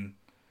and then,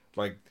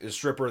 like, is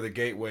stripper the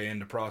gateway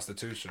into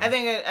prostitution?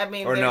 They're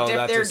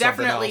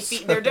definitely...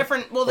 they're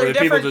different... Well, they're or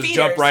different people just feeders.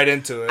 jump right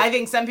into it? I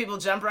think some people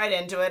jump right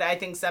into it. I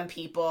think some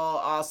people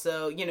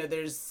also...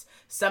 there's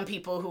some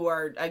people who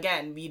are...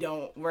 Again,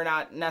 we're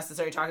not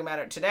necessarily talking about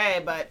it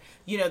today, but,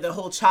 the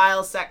whole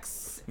child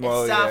sex...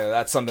 Well, stuff,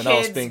 that's something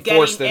else being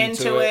forced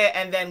into it,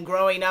 and then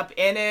growing up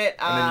in it,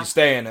 and then you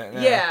stay in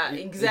it. Yeah,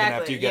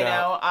 exactly.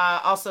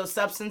 Also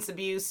substance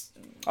abuse.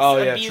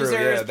 Abusers, true.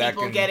 Yeah,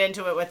 people get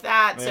into it with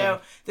that. Yeah.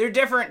 So they're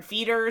different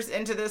feeders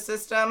into the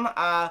system.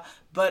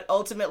 But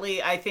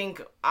ultimately, I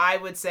think I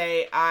would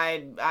say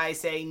I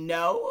say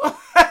no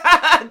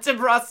to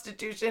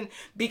prostitution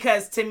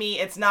because to me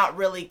it's not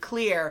really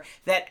clear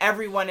that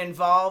everyone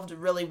involved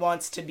really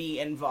wants to be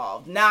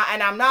involved. And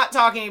I'm not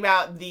talking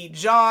about the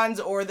Johns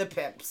or the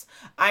pimps.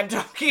 I'm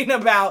talking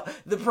about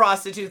the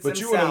prostitutes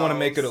themselves. But you wouldn't want to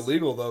make it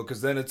illegal though,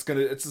 because then it's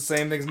the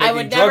same thing as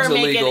making drugs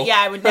illegal.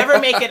 I would never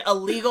make it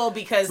illegal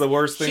because the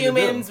worst thing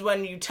humans, to do.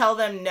 when you tell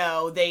them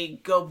no, they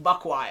go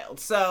buck wild.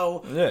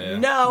 So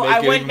no, I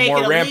wouldn't make it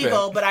illegal.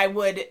 Rampant. But I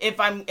would,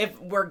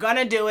 if we're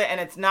gonna do it and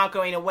it's not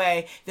going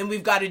away, then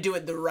we've got to do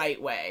it the right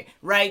way,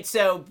 right?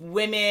 So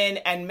women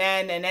and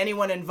men and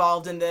anyone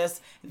involved in this,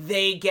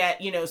 they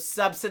get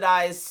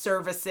subsidized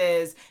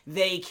services.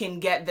 They can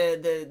get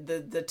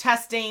the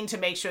testing to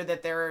make sure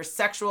that their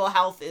sexual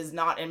health is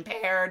not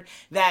impaired.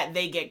 That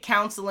they get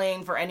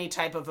counseling for any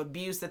type of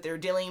abuse that they're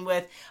dealing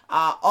with.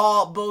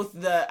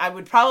 I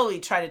would probably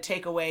try to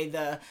take away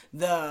the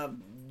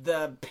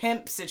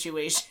pimp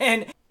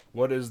situation.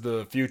 What is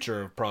the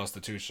future of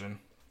prostitution?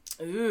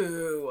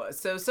 Ooh,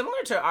 so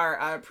similar to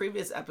our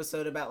previous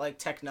episode about like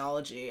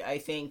technology, I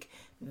think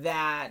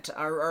that,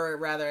 or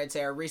rather I'd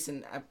say our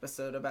recent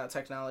episode about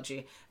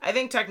technology, I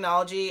think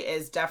technology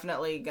is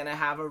definitely going to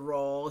have a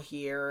role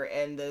here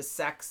in the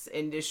sex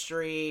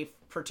industry,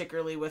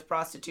 particularly with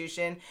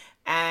prostitution.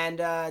 And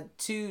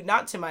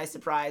not to my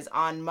surprise,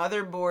 on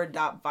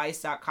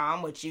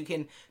motherboard.vice.com, which you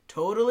can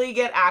totally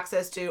get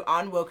access to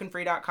on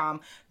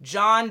wokenfree.com,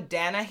 John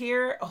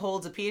Danaher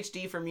holds a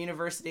PhD from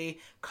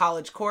University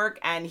College Cork,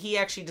 and he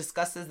actually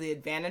discusses the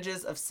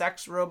advantages of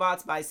sex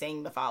robots by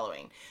saying the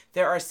following.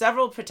 There are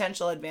several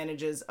potential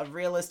advantages of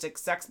realistic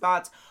sex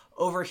bots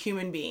over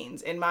human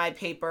beings. In my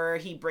paper,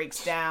 he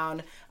breaks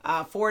down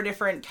 4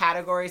 different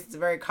categories. It's a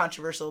very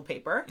controversial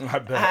paper. I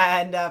bet.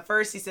 And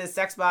first, he says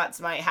sex bots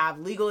might have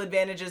legal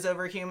advantages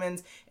over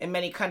humans. In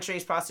many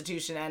countries,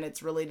 prostitution and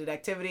its related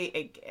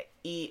activity,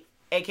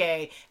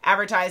 aka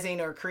advertising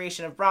or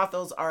creation of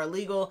brothels, are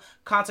illegal.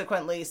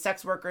 Consequently,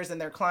 sex workers and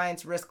their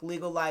clients risk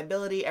legal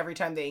liability every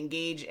time they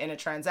engage in a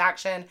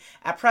transaction.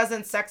 At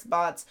present, sex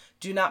bots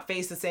do not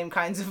face the same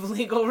kinds of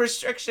legal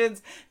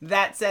restrictions.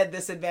 That said,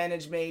 this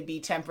advantage may be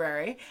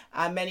temporary.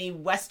 Many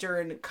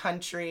Western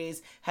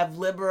countries have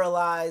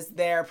liberalized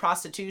their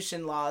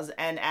prostitution laws,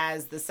 and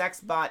as the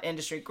sex bot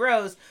industry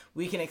grows,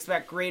 we can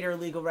expect greater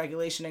legal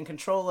regulation and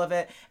control of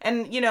it.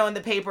 And, in the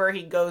paper,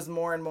 he goes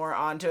more and more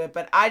onto it,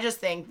 but I just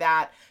think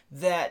that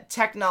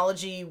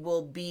technology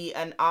will be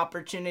an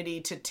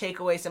opportunity to take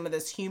away some of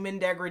this human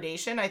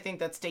degradation, I think,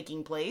 that's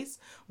taking place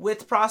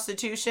with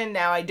prostitution.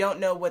 Now, I don't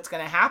know what's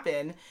going to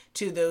happen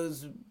to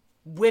those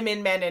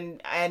women, men,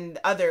 and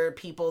other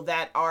people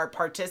that are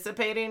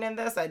participating in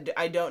this.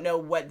 I don't know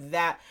what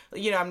that,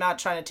 I'm not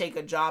trying to take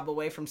a job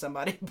away from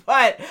somebody,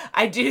 but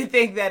I do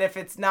think that if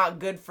it's not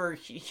good for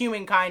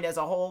humankind as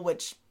a whole,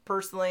 which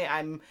personally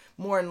I'm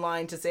more in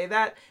line to say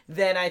that,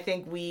 then I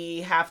think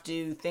we have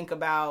to think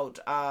about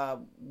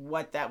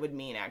what that would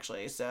mean,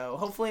 actually. So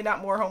hopefully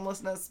not more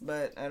homelessness,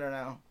 but I don't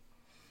know.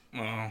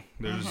 Well,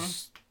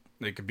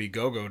 they could be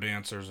go-go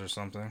dancers or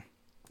something.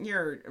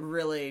 You're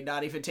really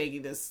not even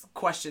taking this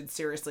question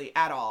seriously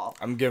at all.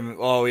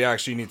 You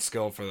actually need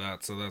skill for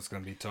that, so that's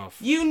going to be tough.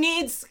 You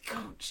need,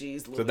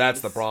 jeez Louise. So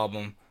that's the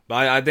problem.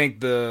 But I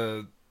think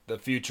the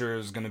future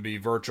is going to be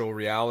virtual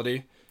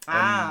reality.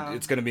 And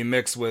it's going to be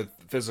mixed with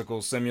physical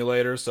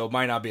simulators, so it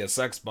might not be a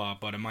sex bot,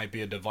 but it might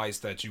be a device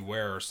that you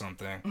wear or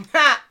something.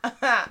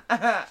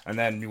 And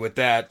then with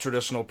that,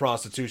 traditional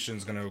prostitution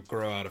is going to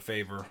grow out of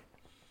favor.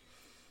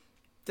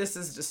 This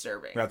is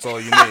disturbing. That's all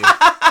you need.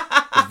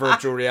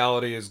 Virtual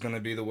reality is going to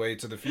be the way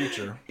to the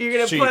future. You're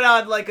going to put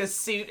on like a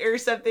suit or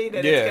something,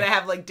 and it's going to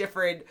have like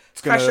different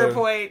pressure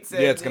points.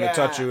 And, it's going to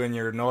touch you in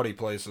your naughty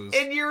places.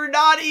 In your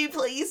naughty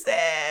places.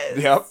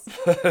 Yep.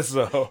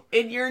 So.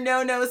 In your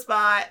no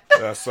spot.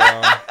 That's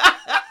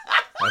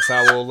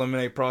how we'll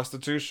eliminate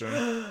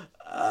prostitution.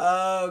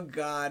 Oh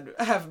God,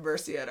 have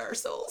mercy on our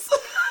souls.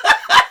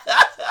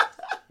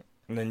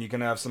 And then you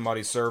can have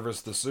somebody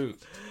service the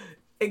suit.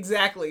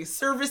 Exactly.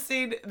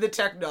 Servicing the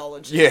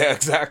technology. Yeah,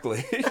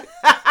 exactly.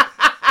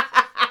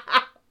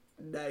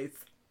 Nice.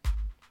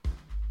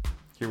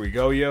 Here we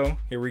go, yo.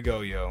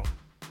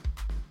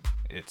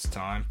 It's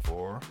time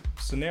for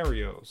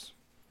scenarios.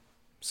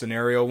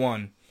 Scenario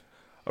 1.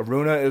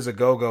 Aruna is a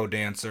go-go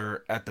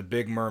dancer at the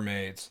Big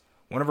Mermaids.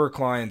 One of her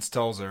clients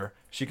tells her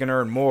she can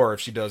earn more if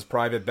she does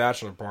private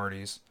bachelor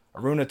parties.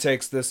 Aruna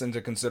takes this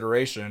into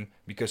consideration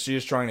because she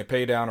is trying to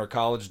pay down her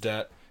college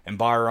debt and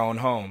buy her own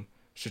home.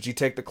 Should she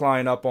take the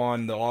client up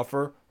on the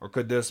offer, or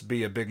could this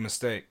be a big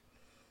mistake?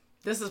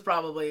 This is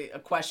probably a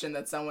question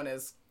that someone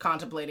is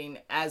contemplating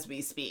as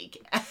we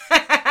speak.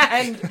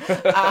 And,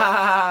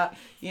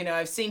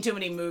 I've seen too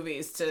many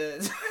movies to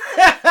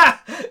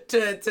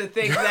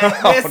think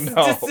that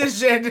this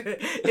decision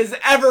is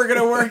ever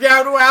going to work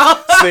out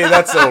well. See,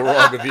 that's so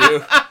wrong of you.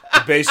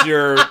 To base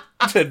your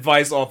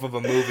advice off of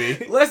a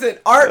movie. Listen,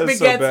 art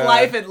begets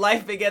life and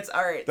life begets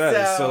art. That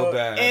is so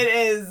bad. It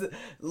is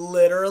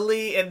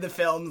literally in the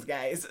films,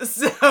 guys.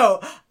 So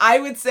I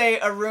would say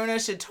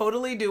Aruna should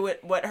totally do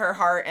what her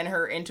heart and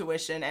her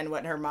intuition and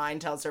what her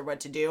mind tells her what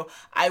to do.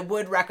 I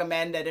would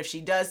recommend that if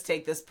she does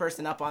take this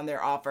person up on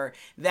their offer,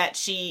 that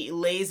she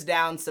lays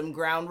down some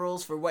ground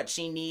rules for what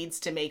she needs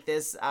to make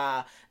this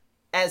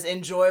as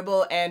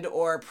enjoyable and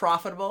or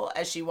profitable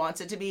as she wants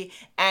it to be,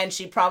 and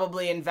she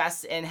probably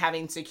invests in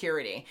having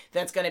security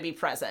that's going to be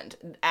present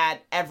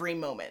at every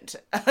moment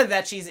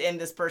that she's in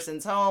this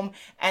person's home,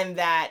 and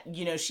that,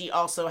 she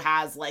also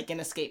has like an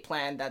escape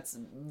plan that's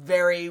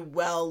very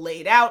well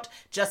laid out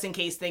just in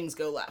case things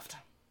go left.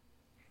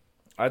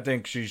 I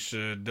think she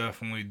should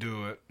definitely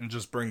do it and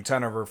just bring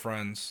 10 of her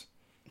friends.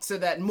 So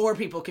that more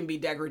people can be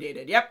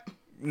degraded. Yep.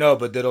 No,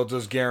 but that'll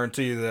just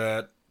guarantee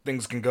that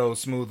things can go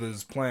smooth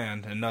as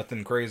planned and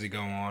nothing crazy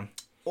go on.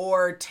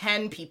 Or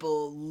 10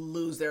 people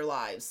lose their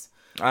lives.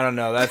 I don't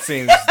know. That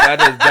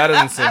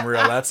doesn't seem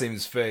real. That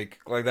seems fake.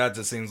 Like, that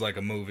just seems like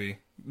a movie.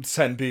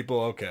 10 people,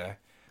 okay.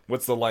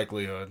 What's the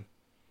likelihood?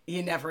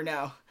 You never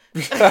know.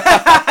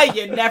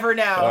 You never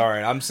know. All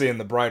right, I'm seeing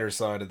the brighter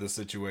side of the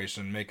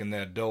situation, making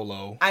that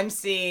dolo. I'm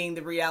seeing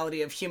the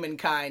reality of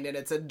humankind, and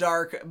it's a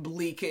dark,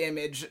 bleak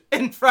image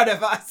in front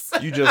of us.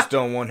 You just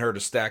don't want her to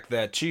stack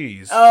that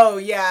cheese. Oh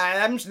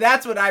yeah, I'm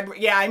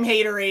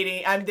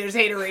hateration. There's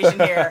hateration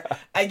here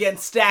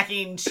against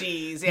stacking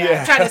cheese. Yeah,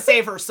 I'm trying to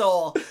save her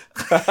soul.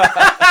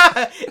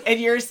 And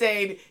you're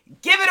saying,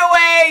 give it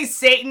away,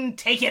 Satan,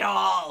 take it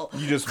all.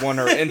 You just want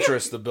her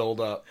interest to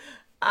build up.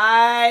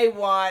 I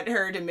want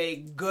her to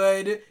make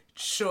good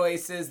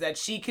choices that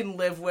she can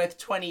live with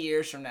 20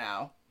 years from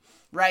now.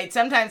 Right?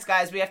 Sometimes,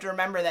 guys, we have to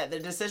remember that the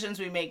decisions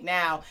we make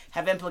now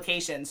have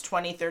implications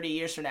 20, 30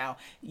 years from now.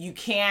 You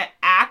can't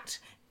act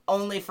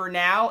only for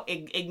now,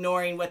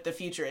 ignoring what the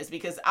future is.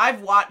 Because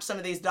I've watched some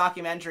of these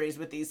documentaries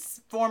with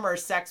these former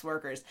sex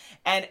workers,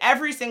 and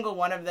every single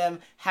one of them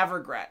have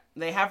regret.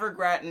 They have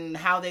regret in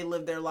how they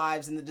lived their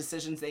lives and the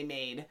decisions they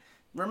made.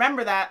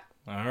 Remember that.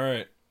 All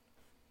right.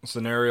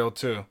 Scenario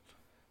 2.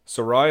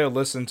 Soraya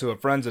listened to a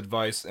friend's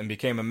advice and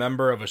became a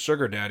member of a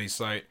sugar daddy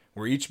site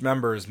where each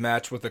member is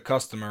matched with a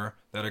customer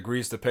that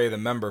agrees to pay the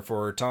member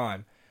for her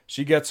time.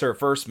 She gets her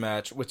first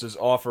match, which is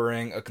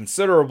offering a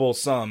considerable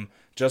sum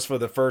just for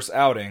the first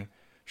outing.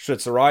 Should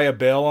Soraya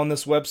bail on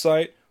this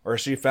website, or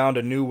has she found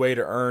a new way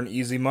to earn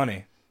easy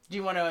money? Do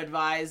you want to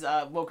advise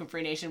Woken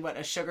Free Nation what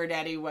a sugar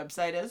daddy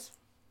website is?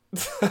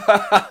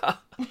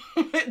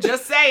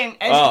 Just saying,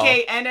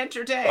 educate and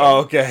entertain.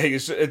 Oh, okay.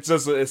 It's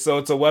just it's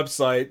a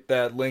website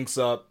that links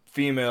up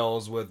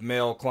females with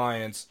male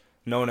clients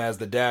known as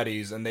the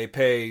daddies, and they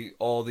pay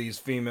all these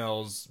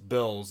females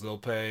bills.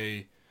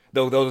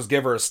 They'll just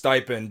give her a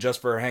stipend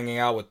just for hanging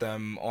out with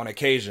them on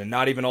occasion,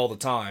 not even all the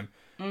time.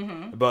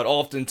 Mm-hmm. But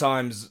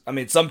oftentimes, I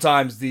mean,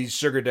 sometimes these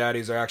sugar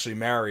daddies are actually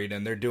married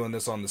and they're doing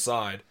this on the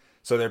side.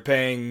 So they're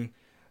paying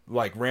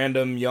like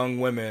random young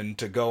women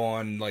to go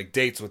on like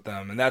dates with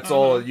them, and that's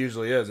all it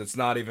usually is. It's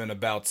not even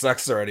about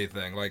sex or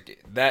anything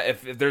like that.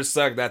 If there's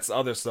sex, that's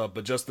other stuff,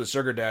 but just the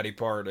sugar daddy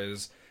part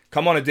is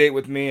come on a date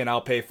with me and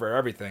I'll pay for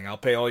everything. I'll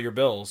pay all your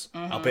bills.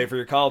 I'll pay for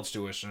your college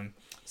tuition.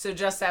 So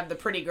just have the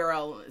pretty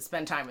girl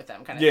spend time with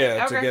them, kind of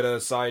thing. Okay. To get a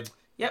side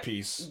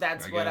piece.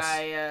 That's what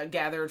I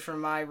gathered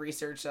from my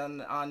research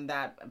on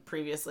that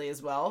previously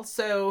as well.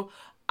 So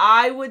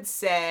I would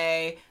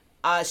say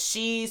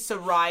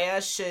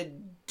Soraya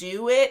should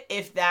do it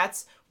if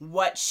that's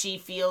what she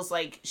feels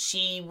like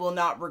she will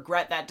not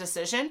regret that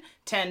decision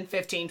 10,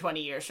 15,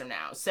 20 years from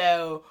now.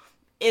 So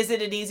is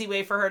it an easy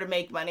way for her to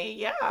make money?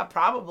 Yeah,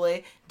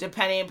 probably,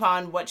 depending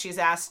upon what she's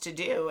asked to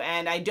do.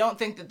 And I don't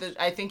think that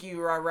I think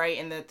you are right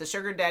in that the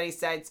sugar daddy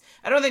sites,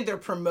 I don't think they're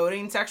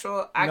promoting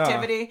sexual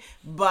activity,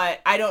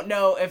 but I don't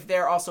know if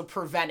they're also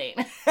preventing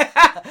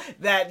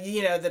that,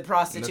 the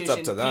prostitution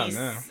up to them,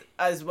 piece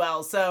as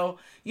well. So,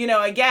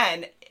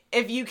 again,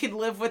 if you can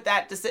live with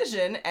that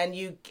decision and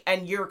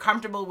you're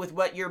comfortable with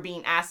what you're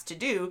being asked to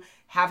do,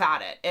 have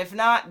at it. If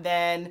not,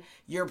 then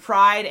your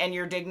pride and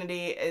your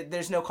dignity,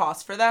 there's no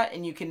cost for that,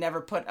 and you can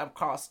never put a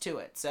cost to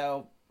it.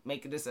 So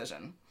make a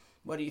decision.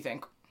 What do you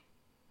think?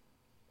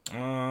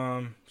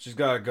 She's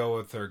got to go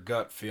with her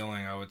gut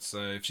feeling, I would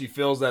say. If she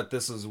feels that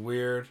this is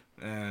weird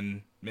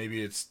and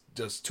maybe it's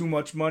just too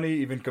much money,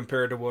 even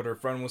compared to what her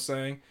friend was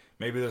saying,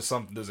 maybe there's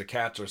a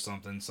catch or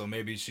something. So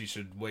maybe she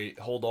should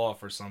hold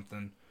off or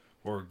something,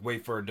 or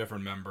wait for a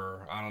different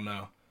member. I don't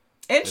know.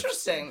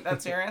 Interesting.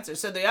 That's your answer.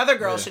 So the other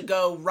girl should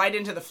go right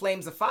into the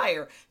flames of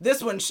fire.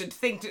 This one should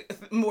think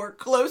more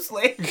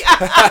closely.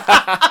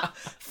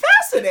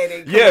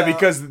 Fascinating. Yeah,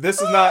 because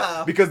this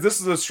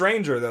is a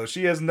stranger though.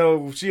 She has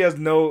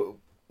no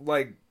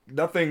like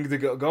nothing to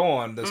go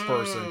on this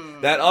person.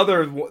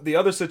 The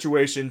other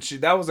situation,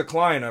 that was a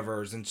client of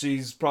hers, and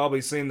she's probably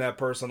seen that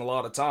person a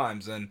lot of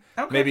times, and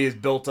maybe has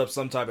built up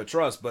some type of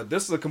trust. But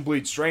this is a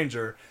complete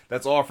stranger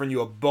that's offering you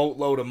a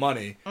boatload of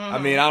money. I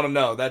mean, I don't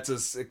know.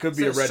 It could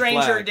be a red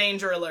stranger flag.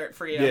 Danger alert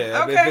for you.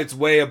 Yeah, if it's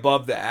way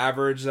above the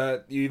average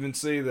that you even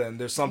see, then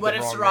there's something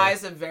wrong. What if Soraya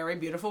is a very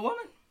beautiful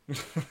woman?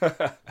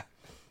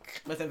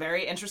 With a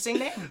very interesting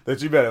name.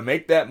 That you better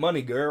make that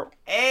money, girl.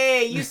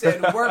 Hey, you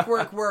said work.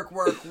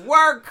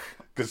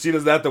 Because she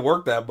doesn't have to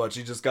work that much.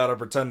 You just got to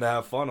pretend to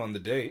have fun on the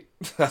date.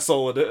 That's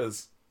all it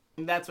is.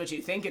 That's what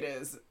you think it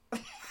is.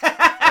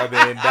 I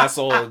mean, that's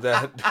all. It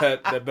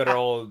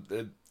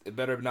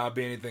better not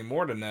be anything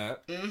more than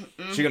that.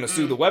 She's going to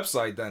sue the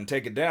website then.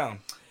 Take it down.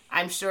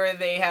 I'm sure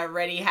they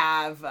already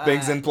have...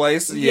 things in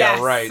place? Yes.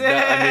 Yeah,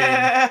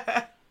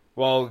 right.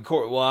 Well,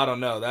 I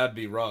don't know. That'd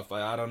be rough.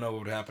 I don't know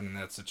what would happen in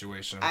that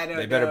situation.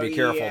 They better be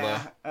careful, though.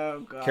 Oh,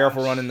 gosh.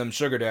 Careful running them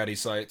sugar daddy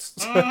sites.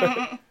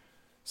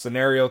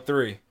 Scenario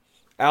 3.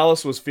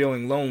 Alice was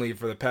feeling lonely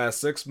for the past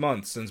 6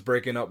 months since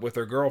breaking up with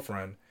her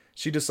girlfriend.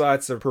 She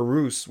decides to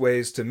peruse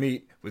ways to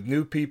meet with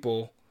new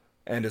people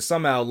and has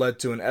somehow led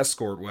to an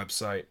escort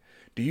website.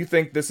 Do you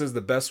think this is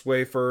the best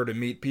way for her to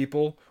meet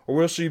people, or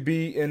will she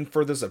be in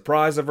for the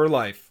surprise of her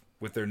life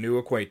with their new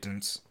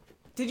acquaintance?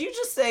 Did you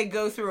just say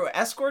go through an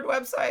escort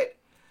website?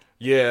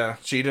 Yeah,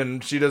 she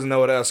doesn't know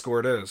what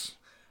escort is.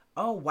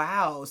 Oh,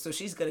 wow. So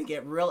she's going to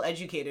get real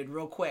educated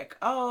real quick.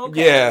 Oh,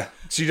 okay. Yeah,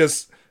 she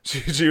was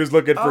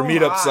looking for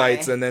meetup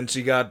sites, and then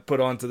she got put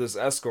onto this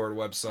escort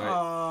website.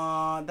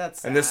 Oh,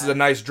 that's sad. And this is a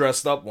nice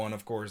dressed up one,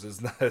 of course.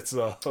 It's hard to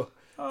tell.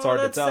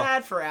 That's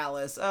sad for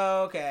Alice.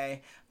 Oh,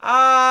 okay.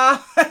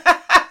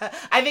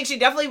 I think she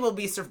definitely will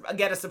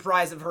get a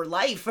surprise of her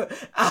life.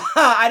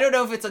 I don't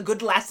know if it's a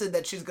good lesson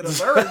that she's going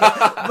to learn,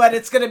 but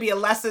it's going to be a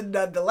lesson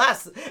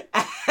nonetheless.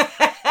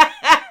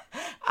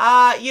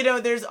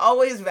 There's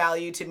always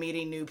value to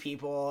meeting new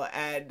people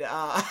and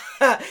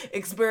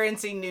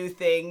experiencing new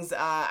things.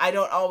 I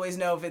don't always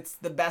know if it's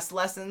the best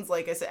lessons.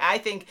 Like I said, I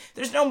think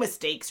there's no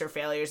mistakes or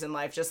failures in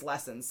life, just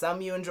lessons.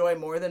 Some you enjoy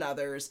more than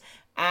others.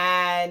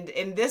 And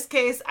in this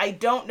case, I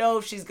don't know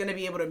if she's going to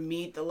be able to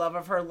meet the love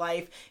of her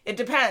life. It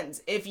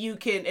depends. If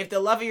the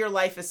love of your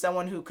life is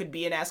someone who could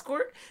be an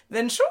escort,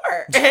 then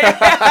sure.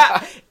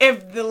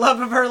 If the love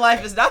of her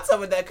life is not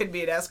someone that could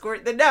be an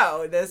escort, then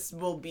no, this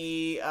will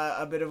be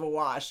a bit of a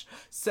wash.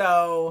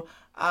 So,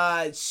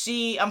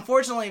 she,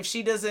 unfortunately, if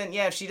she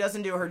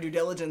doesn't do her due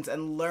diligence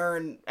and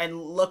learn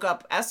and look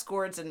up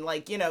escorts and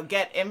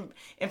get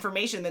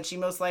information, then she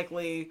most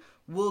likely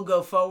will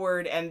go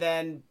forward and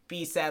then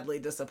be sadly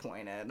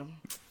disappointed.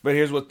 But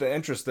here's what the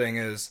interesting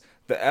is.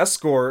 The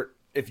escort,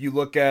 if you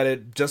look at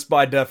it just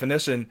by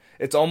definition,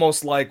 it's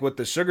almost like what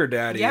the sugar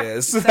daddy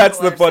is. Similar. That's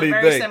the funny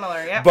very thing.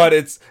 Similar, yep. But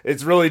it's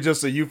really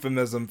just a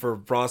euphemism for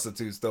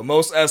prostitutes, though.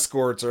 Most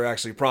escorts are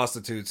actually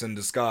prostitutes in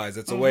disguise.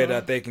 It's a way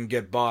that they can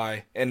get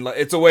by, and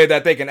it's a way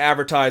that they can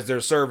advertise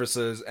their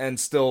services and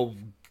still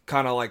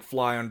kind of like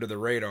fly under the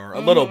radar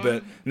a little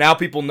bit. Now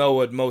people know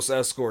what most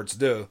escorts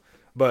do,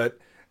 but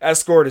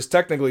escort is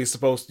technically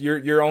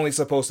you're only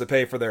supposed to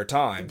pay for their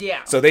time.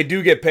 Yeah. So they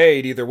do get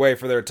paid either way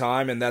for their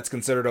time, and that's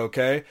considered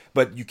okay,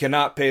 but you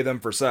cannot pay them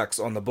for sex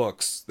on the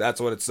books. That's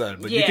what it said.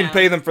 But you can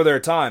pay them for their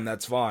time,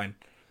 that's fine.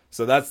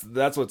 So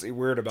that's what's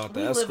weird about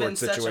the escort situation. We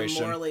live in such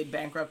a morally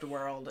bankrupt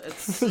world.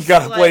 It's you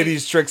gotta play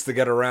these tricks to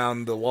get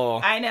around the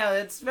law. I know,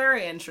 it's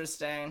very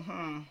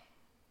interesting.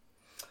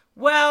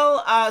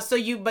 Well, so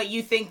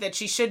you think that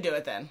she should do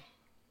it then?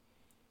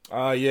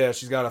 Yeah,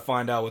 she's gotta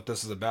find out what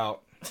this is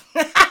about.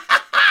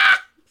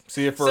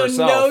 See it for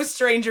herself. So no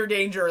stranger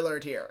danger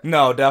alert here.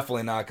 No,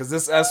 definitely not, because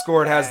this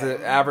escort has to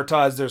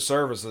advertise their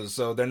services,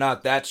 so they're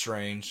not that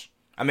strange.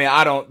 I mean,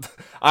 I don't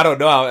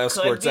know how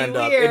escorts end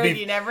up.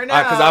 You never know.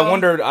 Because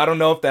I don't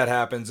know if that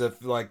happens,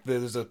 if like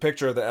there's a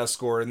picture of the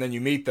escort and then you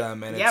meet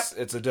them and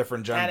it's a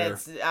different gender. And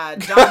it's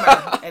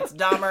Dahmer. It's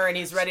Dahmer and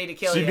he's ready to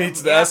kill you. She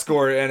meets the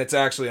escort and it's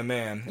actually a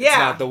man. Yeah. It's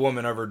not the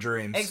woman of her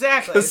dreams.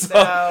 Exactly.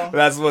 So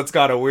that's what's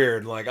kind of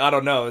weird. Like, I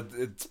don't know.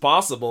 It's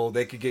possible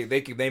they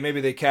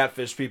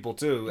catfish people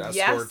too. Escorts.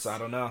 Yes. I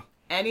don't know.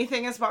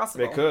 Anything is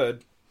possible. They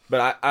could.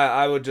 But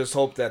I would just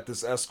hope that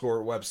this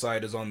escort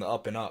website is on the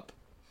up and up.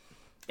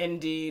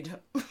 Indeed.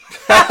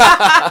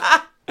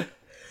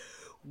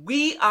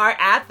 We are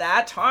at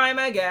that time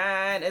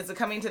again. It's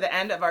coming to the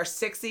end of our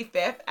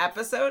 65th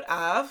episode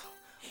of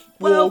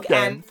Woke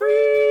and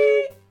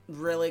Free.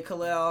 Really,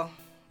 Khalil?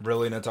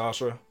 Really,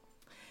 Natasha?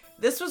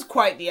 This was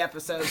quite the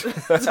episode,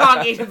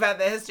 talking about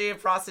the history of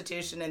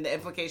prostitution and the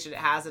implication it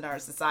has in our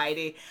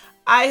society.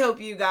 I hope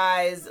you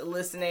guys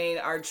listening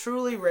are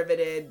truly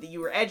riveted, that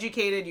you were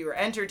educated, you were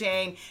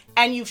entertained,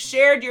 and you've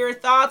shared your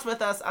thoughts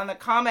with us on the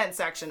comment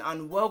section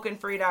on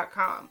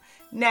wokeandfree.com.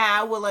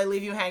 Now, will I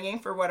leave you hanging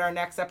for what our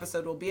next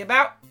episode will be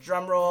about?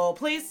 Drum roll,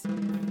 please.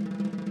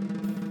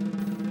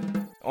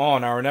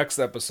 On our next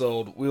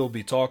episode, we'll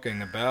be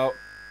talking about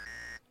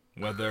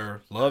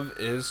whether love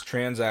is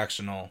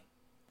transactional.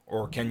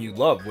 Or can you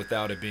love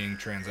without it being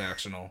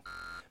transactional?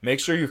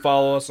 Make sure you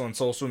follow us on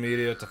social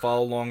media to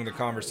follow along the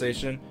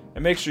conversation,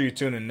 and make sure you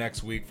tune in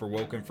next week for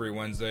Woke and Free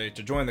Wednesday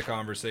to join the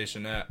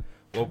conversation at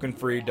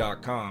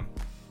wokeandfree.com.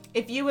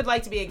 If you would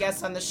like to be a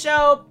guest on the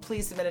show,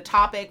 please submit a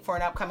topic for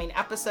an upcoming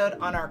episode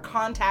on our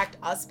Contact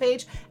Us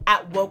page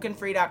at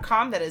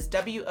wokeandfree.com. That is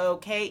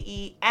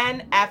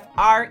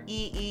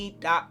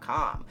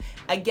WOKENFREE.com.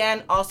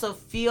 Again, also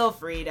feel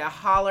free to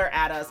holler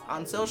at us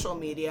on social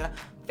media,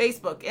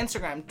 Facebook,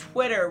 Instagram,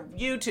 Twitter,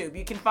 YouTube.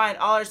 You can find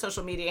all our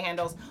social media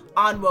handles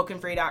on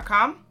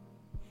wokeandfree.com.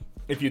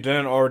 If you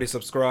didn't already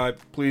subscribe,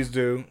 please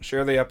do.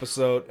 Share the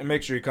episode, and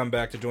make sure you come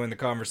back to join the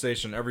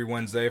conversation every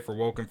Wednesday for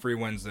Woke and Free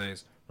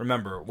Wednesdays.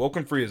 Remember, Woke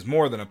and Free is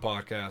more than a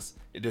podcast.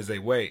 It is a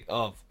way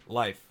of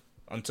life.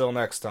 Until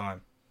next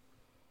time.